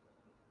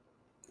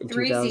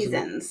 3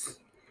 seasons.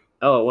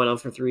 Oh, it went on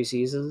for 3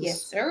 seasons?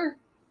 Yes, sir.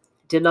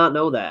 Did not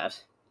know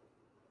that.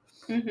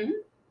 Mm-hmm.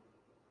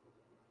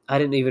 I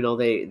didn't even know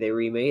they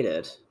remade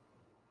it.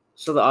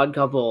 So The Odd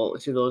Couple,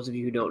 to those of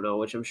you who don't know,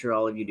 which I'm sure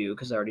all of you do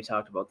because I already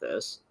talked about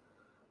this,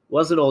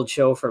 was an old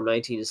show from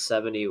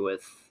 1970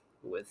 with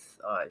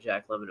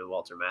Jack Lemmon and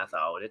Walter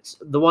Matthau, and it's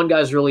the one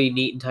guy's really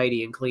neat and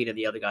tidy and clean, and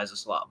the other guy's a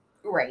slob.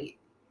 Right.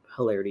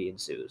 Hilarity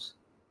ensues.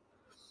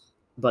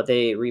 But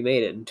they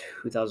remade it in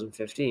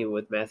 2015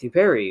 with Matthew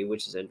Perry,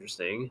 which is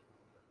interesting.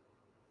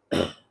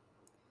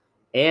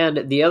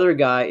 And the other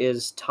guy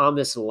is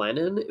Thomas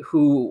Lennon,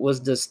 who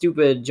was the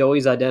stupid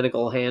Joey's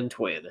identical hand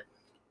twin.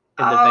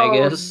 in the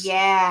Vegas.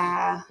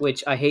 Yeah.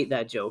 Which I hate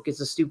that joke. It's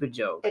a stupid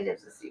joke. It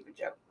is a stupid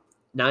joke.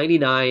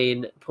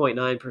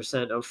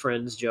 99.9% of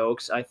Friends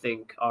jokes, I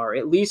think, are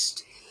at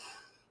least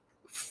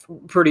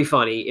pretty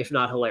funny, if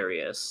not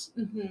hilarious.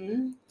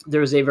 Mm-hmm.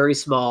 There's a very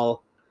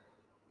small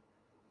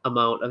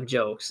amount of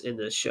jokes in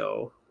this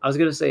show. I was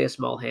going to say a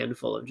small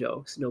handful of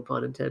jokes, no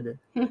pun intended.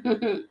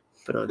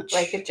 But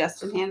like a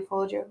Justin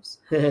handful of jokes.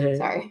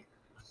 Sorry.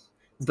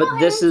 But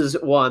this is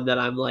one that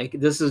I'm like,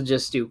 this is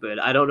just stupid.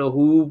 I don't know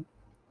who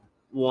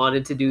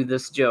wanted to do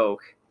this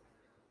joke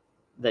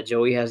that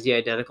Joey has the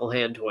identical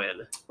hand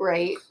twin.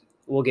 Right.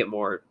 We'll get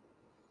more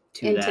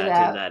to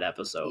that in that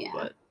episode. Yeah.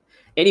 But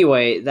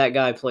anyway, that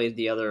guy played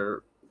the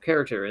other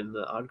character in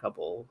the Odd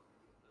Couple,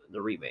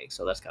 the remake,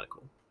 so that's kind of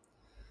cool.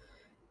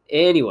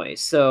 Anyway,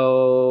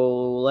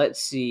 so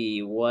let's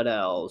see what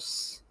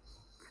else.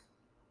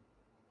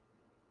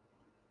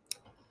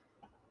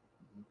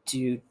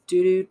 Okay,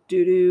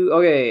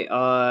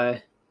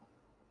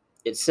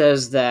 it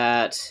says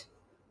that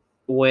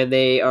when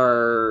they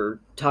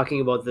are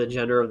talking about the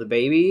gender of the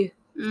baby,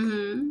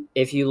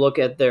 if you look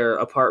at their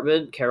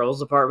apartment,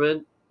 Carol's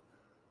apartment,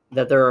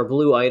 that there are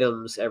blue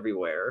items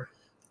everywhere,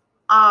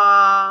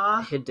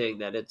 hinting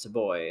that it's a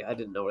boy. I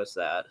didn't notice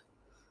that.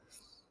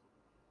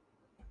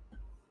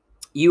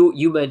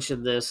 You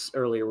mentioned this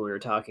earlier when we were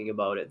talking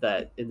about it,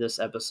 that in this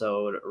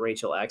episode,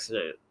 Rachel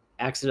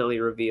accidentally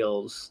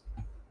reveals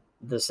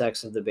the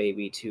sex of the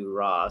baby to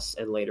Ross,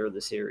 and later in the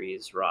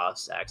series,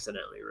 Ross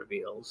accidentally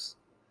reveals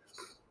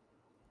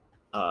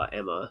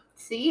Emma.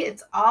 See,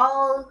 it's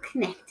all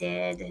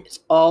connected. It's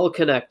all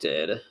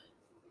connected.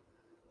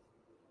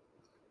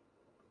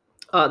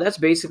 That's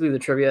basically the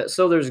trivia.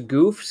 So there's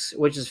goofs,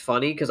 which is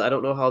funny because I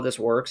don't know how this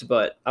works,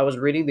 but I was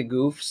reading the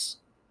goofs.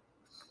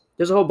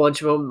 There's a whole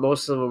bunch of them.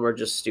 Most of them are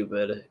just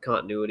stupid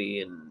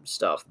continuity and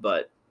stuff,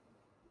 but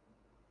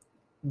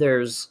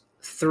there's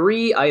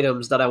 3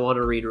 items that I want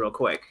to read real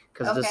quick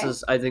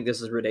because I think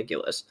this is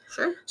ridiculous.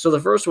 Sure. So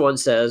the first one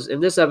says, in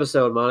this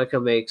episode, Monica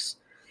makes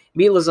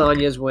meat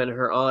lasagnas when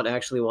her aunt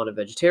actually wanted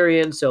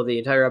vegetarian. So the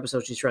entire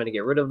episode, she's trying to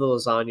get rid of the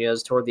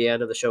lasagnas. Toward the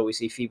end of the show, we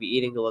see Phoebe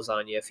eating the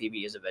lasagna.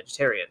 Phoebe is a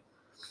vegetarian,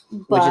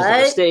 which is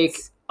a mistake.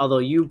 Although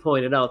you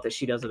pointed out that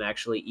she doesn't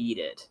actually eat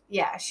it.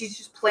 Yeah, she's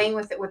just playing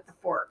with it with the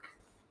fork.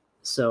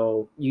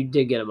 So you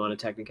did get him on a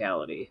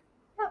technicality.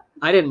 Yep.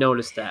 I didn't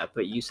notice that,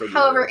 but you said.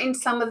 However, in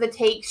some of the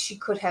takes, she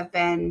could have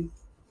been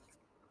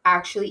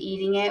actually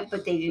eating it,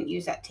 but they didn't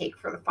use that take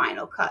for the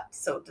final cut,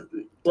 so it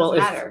doesn't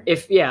matter.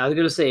 I was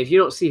gonna say, if you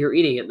don't see her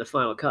eating it in the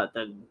final cut,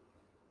 then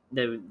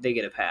they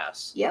get a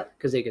pass. Yep.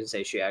 Because they can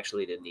say she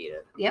actually didn't eat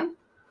it. Yep.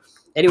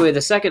 Anyway, the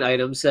second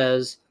item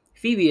says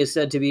Phoebe is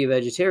said to be a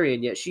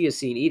vegetarian, yet she is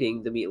seen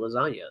eating the meat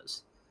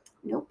lasagnas.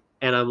 Nope.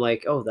 And I'm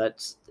like, oh,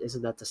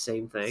 isn't that the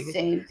same thing?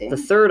 Same thing. The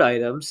third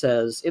item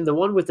says, in the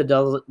one with the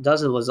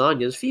dozen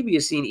lasagnas, Phoebe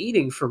is seen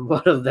eating from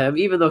one of them,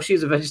 even though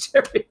she's a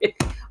vegetarian.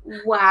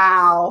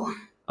 Wow.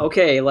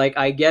 Okay, like,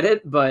 I get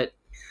it, but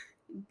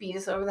beat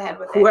us over the head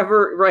with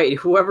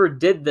whoever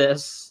did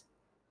this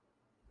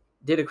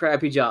did a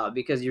crappy job,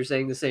 because you're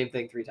saying the same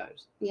thing 3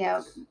 times.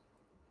 Yeah.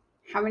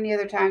 How many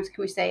other times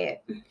can we say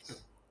it?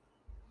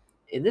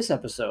 In this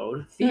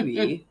episode,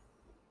 Phoebe,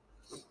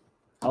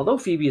 although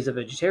Phoebe is a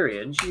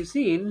vegetarian, she's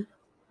seen...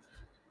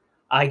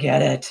 I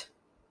get it.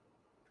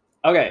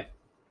 Okay,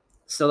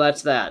 so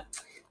that's that.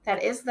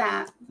 That is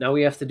that. Now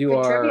we have to do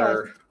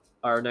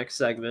our next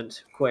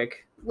segment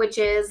quick. Which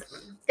is,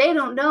 they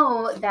don't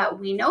know that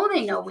we know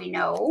they know we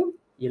know.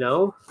 You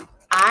know?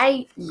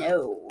 I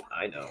know.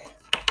 I know.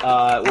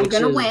 I'm which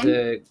gonna is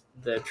win.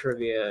 The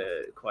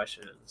trivia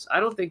questions. I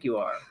don't think you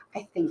are.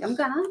 I think I'm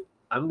gonna.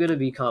 I'm gonna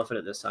be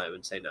confident this time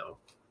and say no.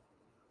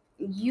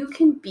 You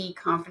can be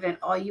confident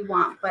all you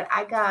want, but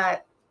I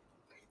got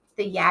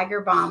the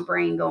Jager bomb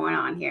brain going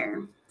on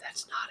here.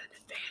 That's not an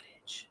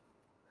advantage.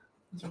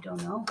 You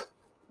don't know.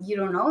 You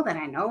don't know that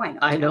I know.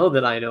 I know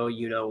that I know.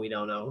 You know we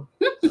don't know.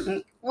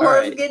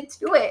 Well, let's get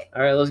to it.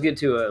 All right, let's get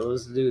to it.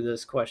 Let's do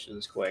this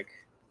questions quick,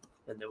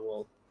 and then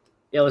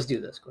let's do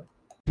this quick.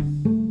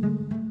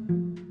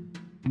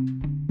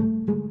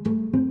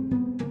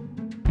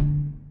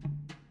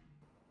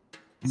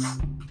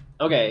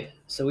 Okay,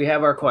 so we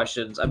have our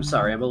questions. I'm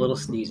sorry, I'm a little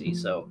sneezy,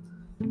 so.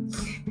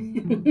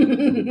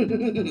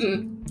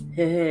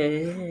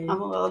 Hey.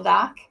 I'm a little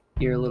doc.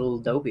 You're a little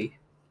dopey.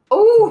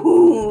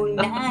 Oh,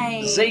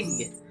 nice.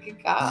 Zing.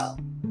 Good call.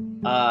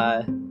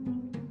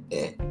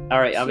 All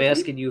right, I'm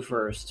asking you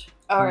first.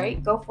 All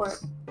right, go for it.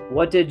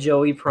 What did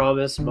Joey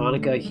promise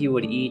Monica he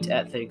would eat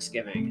at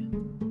Thanksgiving?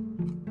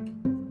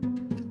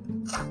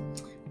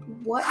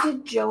 What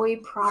did Joey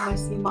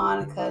promise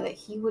Monica that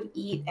he would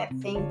eat at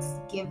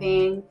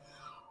Thanksgiving?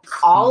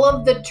 All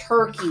of the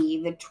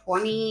turkey, the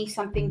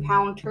 20-something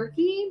pound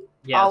turkey?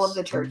 Yes. All of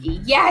the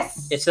turkey.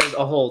 Yes! It says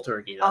a whole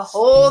turkey. A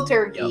whole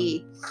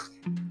turkey.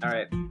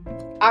 Yep.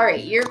 All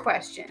right, your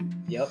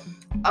question. Yep.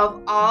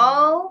 Of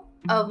all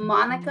of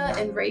Monica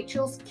and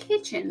Rachel's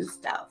kitchen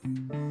stuff,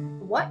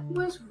 what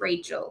was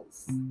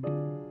Rachel's?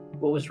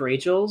 What was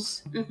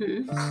Rachel's?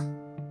 Mm-hmm.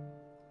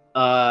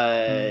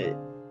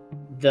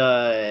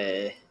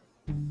 The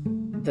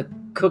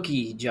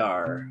cookie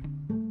jar,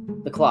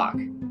 the clock,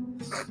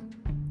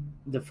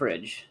 the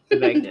fridge, the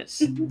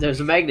magnets. There's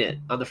a magnet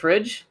on the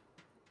fridge,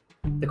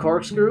 the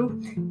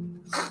corkscrew.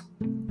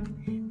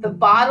 The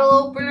bottle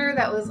opener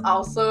that was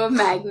also a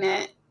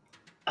magnet.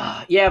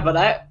 Yeah,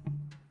 but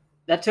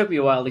that took me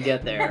a while to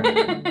get there.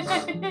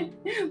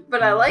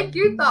 But I like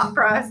your thought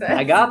process.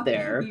 I got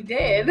there. You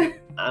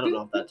did. I don't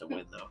know if that's a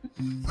win though.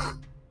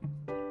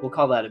 We'll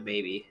call that a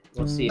maybe.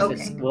 We'll see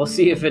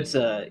if it's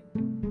a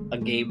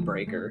game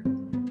breaker.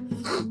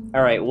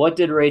 All right, what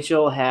did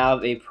Rachel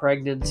have a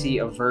pregnancy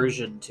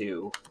aversion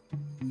to?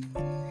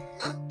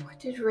 What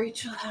did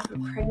Rachel have a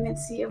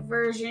pregnancy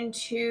aversion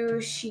to?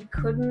 She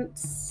couldn't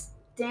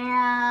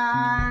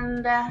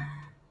stand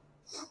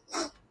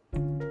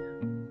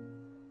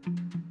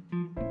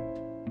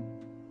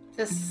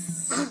the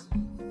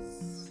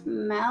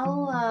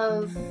smell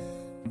of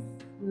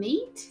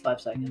meat.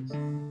 5 seconds.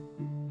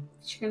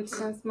 She couldn't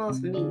stand the smell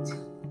of meat.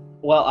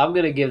 Well, I'm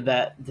gonna give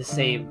that the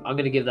same. I'm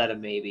gonna give that a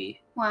maybe.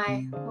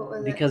 Why? What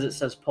was Because it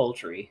says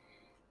poultry.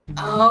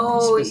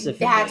 Oh,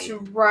 specifically. that's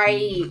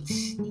right.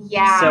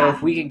 Yeah. So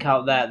if we can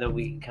count that, then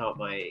we can count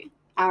my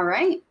All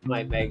right.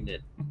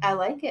 magnet I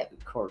like it.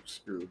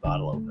 corkscrew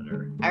bottle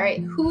opener. All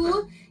right.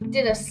 Who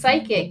did a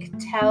psychic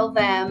tell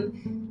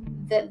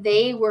them that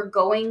they were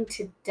going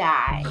to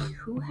die?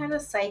 Who had a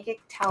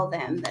psychic tell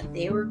them that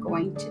they were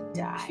going to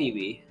die?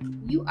 Phoebe.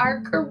 You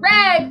are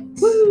correct.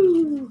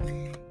 Woo!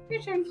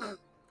 Your turn.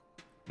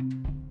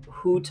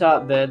 Who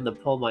taught Ben the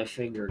pull my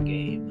finger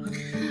game?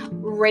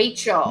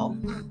 Rachel.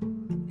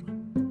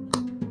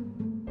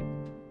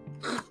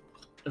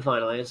 The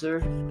final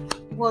answer?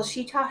 Well,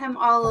 she taught him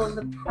all of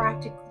the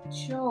practical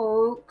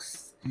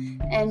jokes,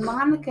 and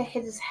Monica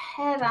hit his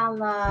head on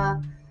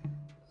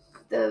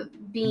the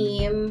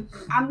beam.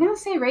 I'm gonna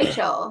say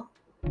Rachel.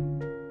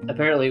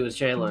 Apparently it was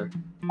Chandler.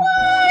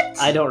 What?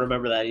 I don't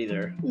remember that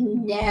either.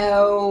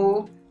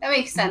 No. That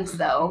makes sense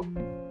though.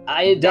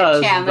 It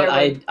does, Chandler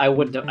but I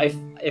wouldn't have.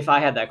 If I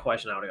had that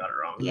question, I would have got it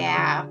wrong.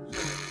 Yeah.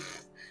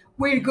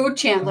 Way to go,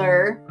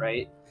 Chandler.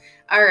 Right?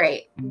 All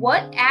right.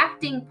 What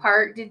acting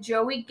part did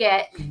Joey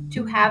get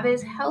to have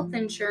his health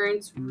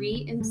insurance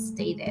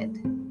reinstated?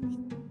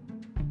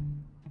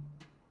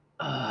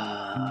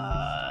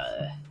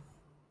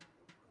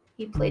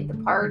 He played the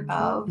part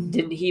of...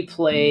 Didn't he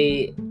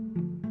play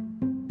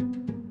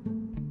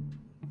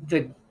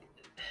Didn't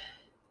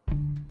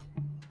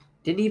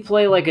he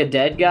play like a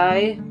dead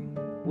guy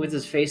with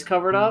his face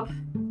covered up?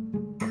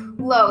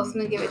 Close. I'm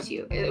going to give it to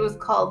you. It was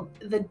called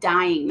The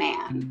Dying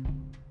Man.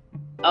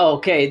 Oh,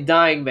 okay,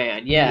 Dying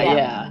Man.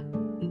 Yeah.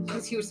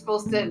 Because he was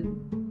supposed to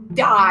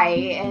die,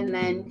 and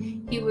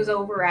then he was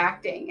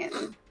overacting.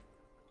 And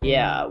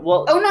Yeah.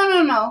 Well. oh,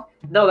 no.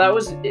 No,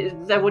 is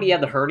that when he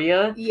had the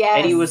hernia? Yes.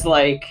 And he was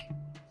like,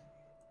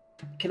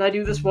 "Can I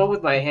do this one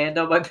with my hand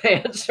on my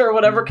pants or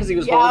whatever?" Because he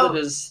was holding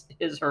his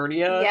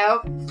hernia.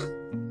 Yep.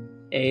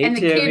 Hey, And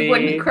the Timmy, kid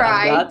wouldn't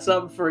cry. I got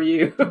something for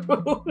you.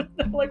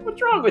 Like,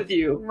 what's wrong with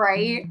you?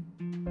 Right.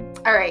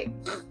 All right.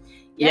 Yep.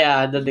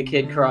 Yeah, and then the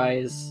kid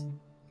cries.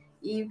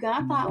 You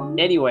got that one.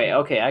 Anyway,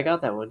 okay, I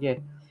got that one. Yeah.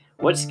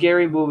 What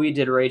scary movie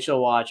did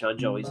Rachel watch on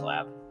Joey's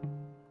lap?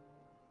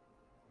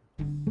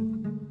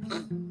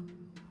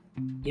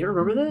 You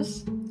remember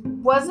this?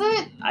 Was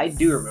it? I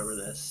do remember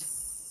this.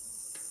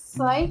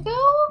 Psycho?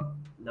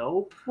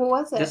 Nope. What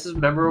was it? This is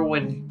remember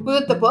when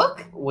Was it the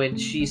book? when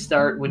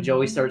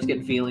Joey starts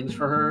getting feelings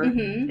for her,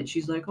 Mm-hmm. and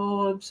she's like,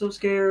 "Oh, I'm so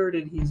scared,"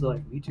 and he's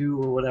like, "Me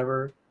too," or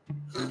whatever.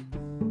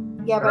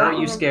 Yeah, Or, but aren't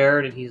you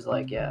scared? And he's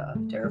like, "Yeah,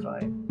 I'm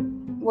terrified."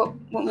 What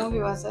movie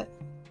was it?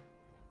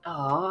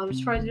 Oh, I'm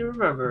surprised you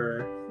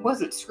remember. It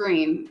wasn't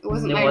Scream. It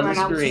wasn't It Nightmare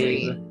wasn't on Elm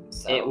Street. Scream.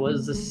 So. It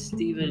was the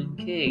Stephen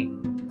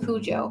King.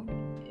 Cujo.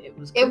 It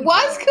was. It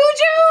was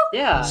Cujo?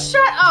 Yeah.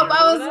 Shut up. You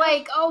I was remember that?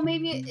 like, oh,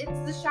 maybe it's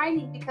The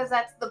Shining because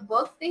that's the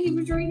book that he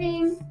was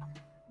reading.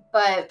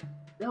 But,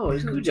 No, it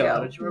was Cujo. Cujo.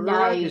 Don't you remember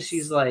that? Because Nice.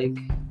 she's like,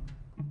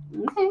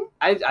 okay.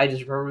 I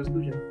just remember it was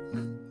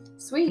Cujo.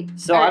 Sweet.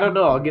 So All I right. don't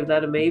know. I'll give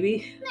that a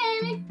maybe.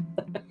 Maybe.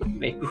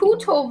 Maybe. Who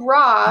told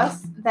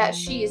Ross that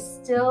she is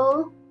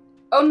still...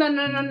 Oh,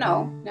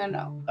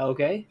 no.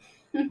 Okay.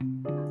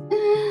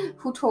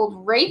 Who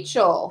told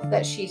Rachel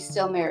that she's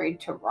still married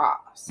to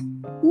Ross?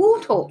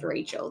 Who told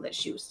Rachel that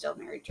she was still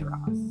married to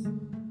Ross?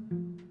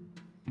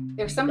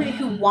 There's somebody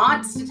who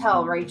wants to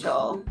tell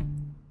Rachel,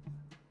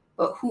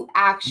 but who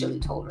actually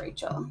told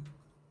Rachel?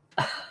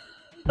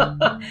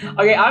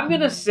 Okay, I'm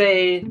gonna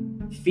say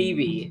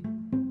Phoebe.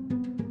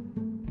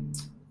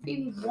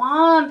 Phoebe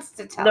wants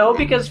to tell No, him.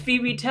 because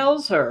Phoebe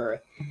tells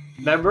her.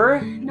 Remember?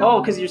 No.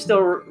 Oh, because you're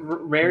still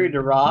married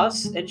to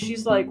Ross, and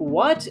she's like,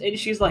 "What?" And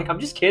she's like, "I'm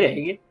just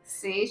kidding."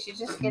 See, she's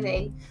just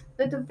kidding.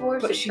 The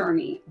divorce But she-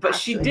 attorney but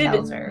she actually did-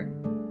 tells her.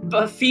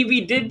 But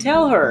Phoebe did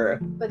tell her.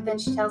 But then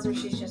she tells her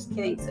she's just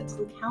kidding, so it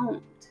doesn't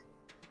count.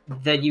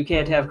 Then you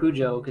can't have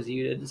Cujo because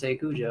you didn't say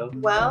Cujo.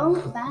 Well,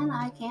 then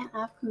I can't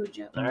have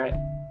Cujo. All right.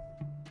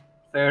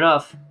 Fair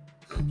enough.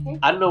 Okay.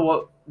 I don't know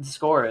what the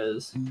score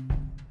is.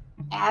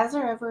 Has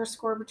there ever a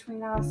score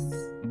between us?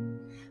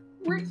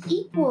 We're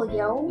equal,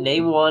 yo.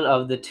 Name one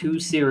of the 2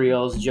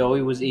 cereals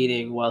Joey was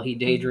eating while he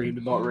daydreamed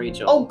about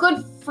Rachel. Oh,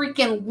 good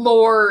freaking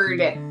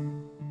lord.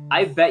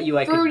 I bet you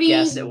I could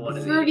guess at one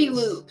of Fruity these.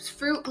 Loops.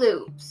 Fruit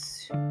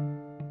Loops.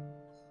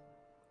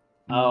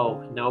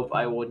 Oh, nope,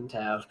 I wouldn't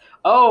have.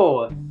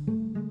 Oh,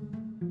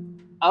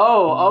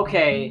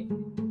 okay.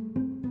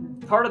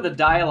 Part of the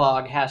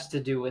dialogue has to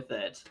do with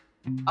it.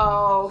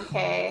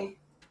 Okay.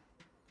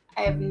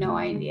 I have no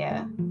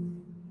idea.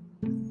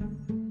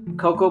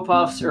 Cocoa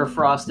Puffs or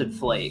Frosted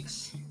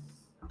Flakes?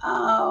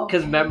 Oh.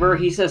 Because remember,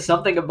 he says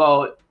something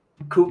about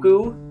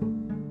cuckoo.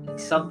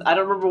 I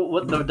don't remember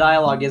what the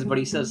dialogue is, but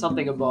he says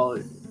something about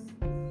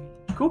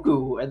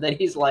cuckoo, and then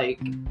he's like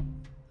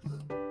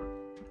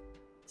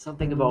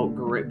something about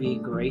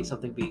being great,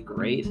 something being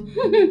great.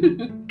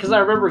 Because I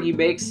remember he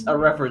makes a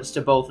reference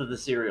to both of the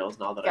cereals.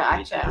 Now that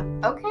Gotcha.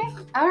 Okay.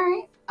 All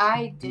right.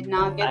 I did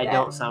not get that. I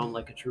don't sound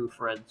like a true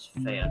Friends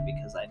fan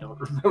because I don't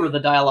remember the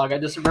dialogue. I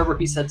just remember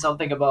he said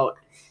something about.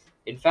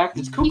 In fact,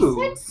 it's cuckoo.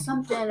 He said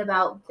something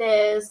about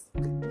this.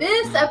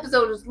 This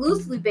episode is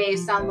loosely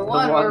based on the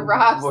one where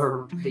Ross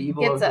the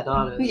evil gets a,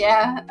 orthodontist.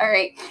 yeah. All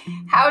right.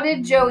 How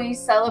did Joey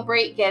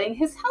celebrate getting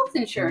his health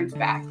insurance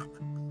back?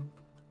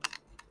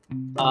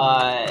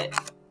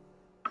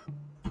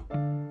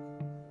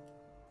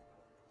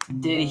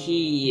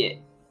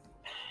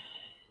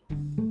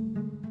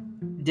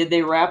 Did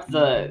they wrap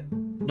the?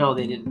 No,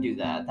 they didn't do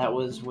that. That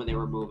was when they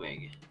were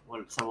moving.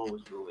 When someone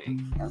was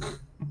moving.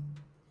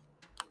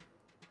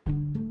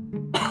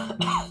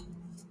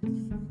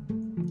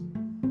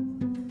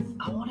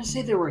 I want to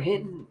say they were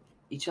hitting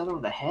each other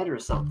on the head or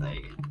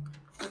something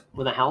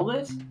with a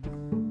helmet.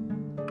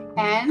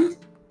 And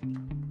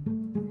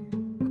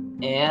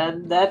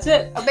that's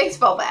it. A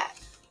baseball bat.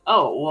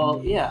 Oh,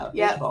 well, yeah,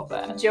 baseball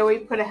bat. Joey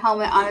put a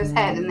helmet on his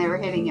head and they were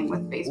hitting him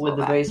with baseball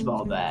bat.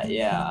 Baseball bat,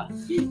 yeah.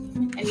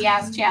 And he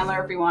asked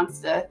Chandler if he wants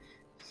to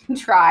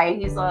try,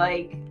 and he's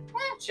like,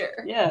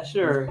 sure. Yeah,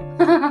 sure.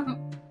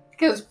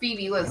 Because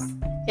Phoebe was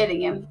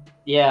hitting him.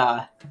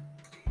 Yeah.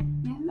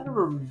 I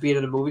remember being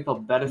in a movie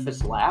called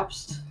Benefits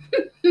Lapsed.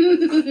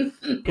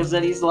 Because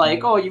then he's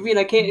like, oh, you mean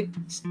I can't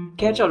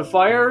catch on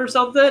fire or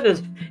something?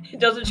 And he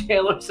doesn't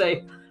Chandler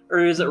say, or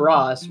is it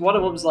Ross? One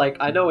of them's like,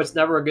 I know it's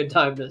never a good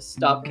time to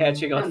stop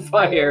catching on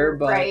fire,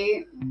 but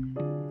right?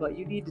 But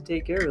you need to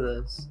take care of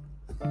this.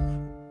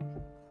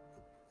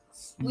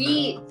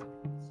 Sweet.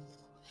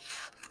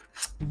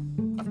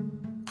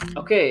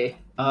 Okay,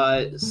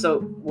 so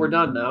we're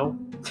done now.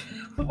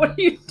 What are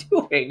you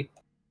doing?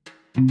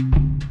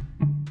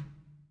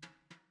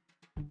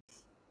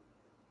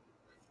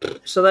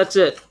 So that's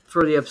it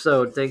for the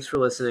episode. Thanks for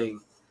listening,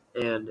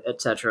 and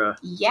etc.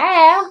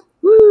 Yeah.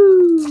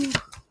 Woo!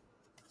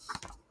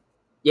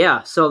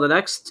 Yeah, so the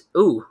next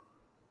one,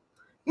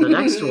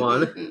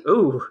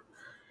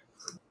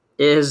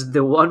 is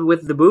the one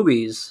with the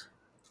boobies.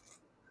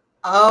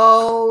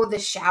 Oh, the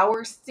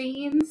shower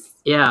scenes?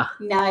 Yeah.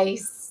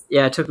 Nice.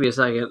 Yeah, it took me a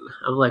second.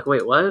 I'm like,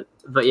 wait, what?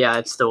 But yeah,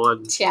 it's the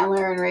one.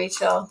 Chandler and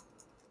Rachel.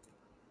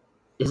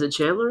 Is it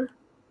Chandler?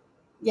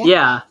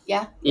 Yeah.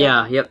 Yeah,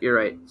 yep, you're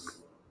right.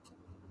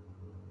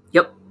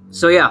 Yep.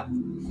 So yeah,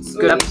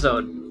 Sweet. Good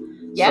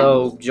episode. Yeah.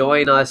 So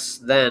join us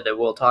then, and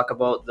we'll talk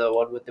about the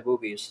one with the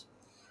boobies.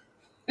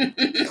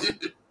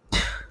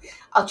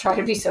 I'll try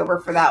to be sober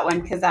for that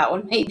one, because that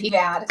one may be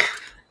bad.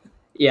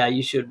 Yeah,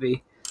 you should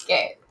be.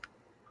 Okay.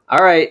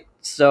 All right.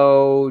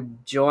 So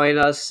join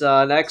us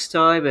next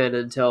time, and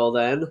until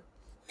then,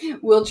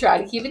 We'll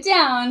try to keep it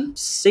down.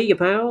 see you,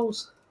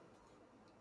 pals.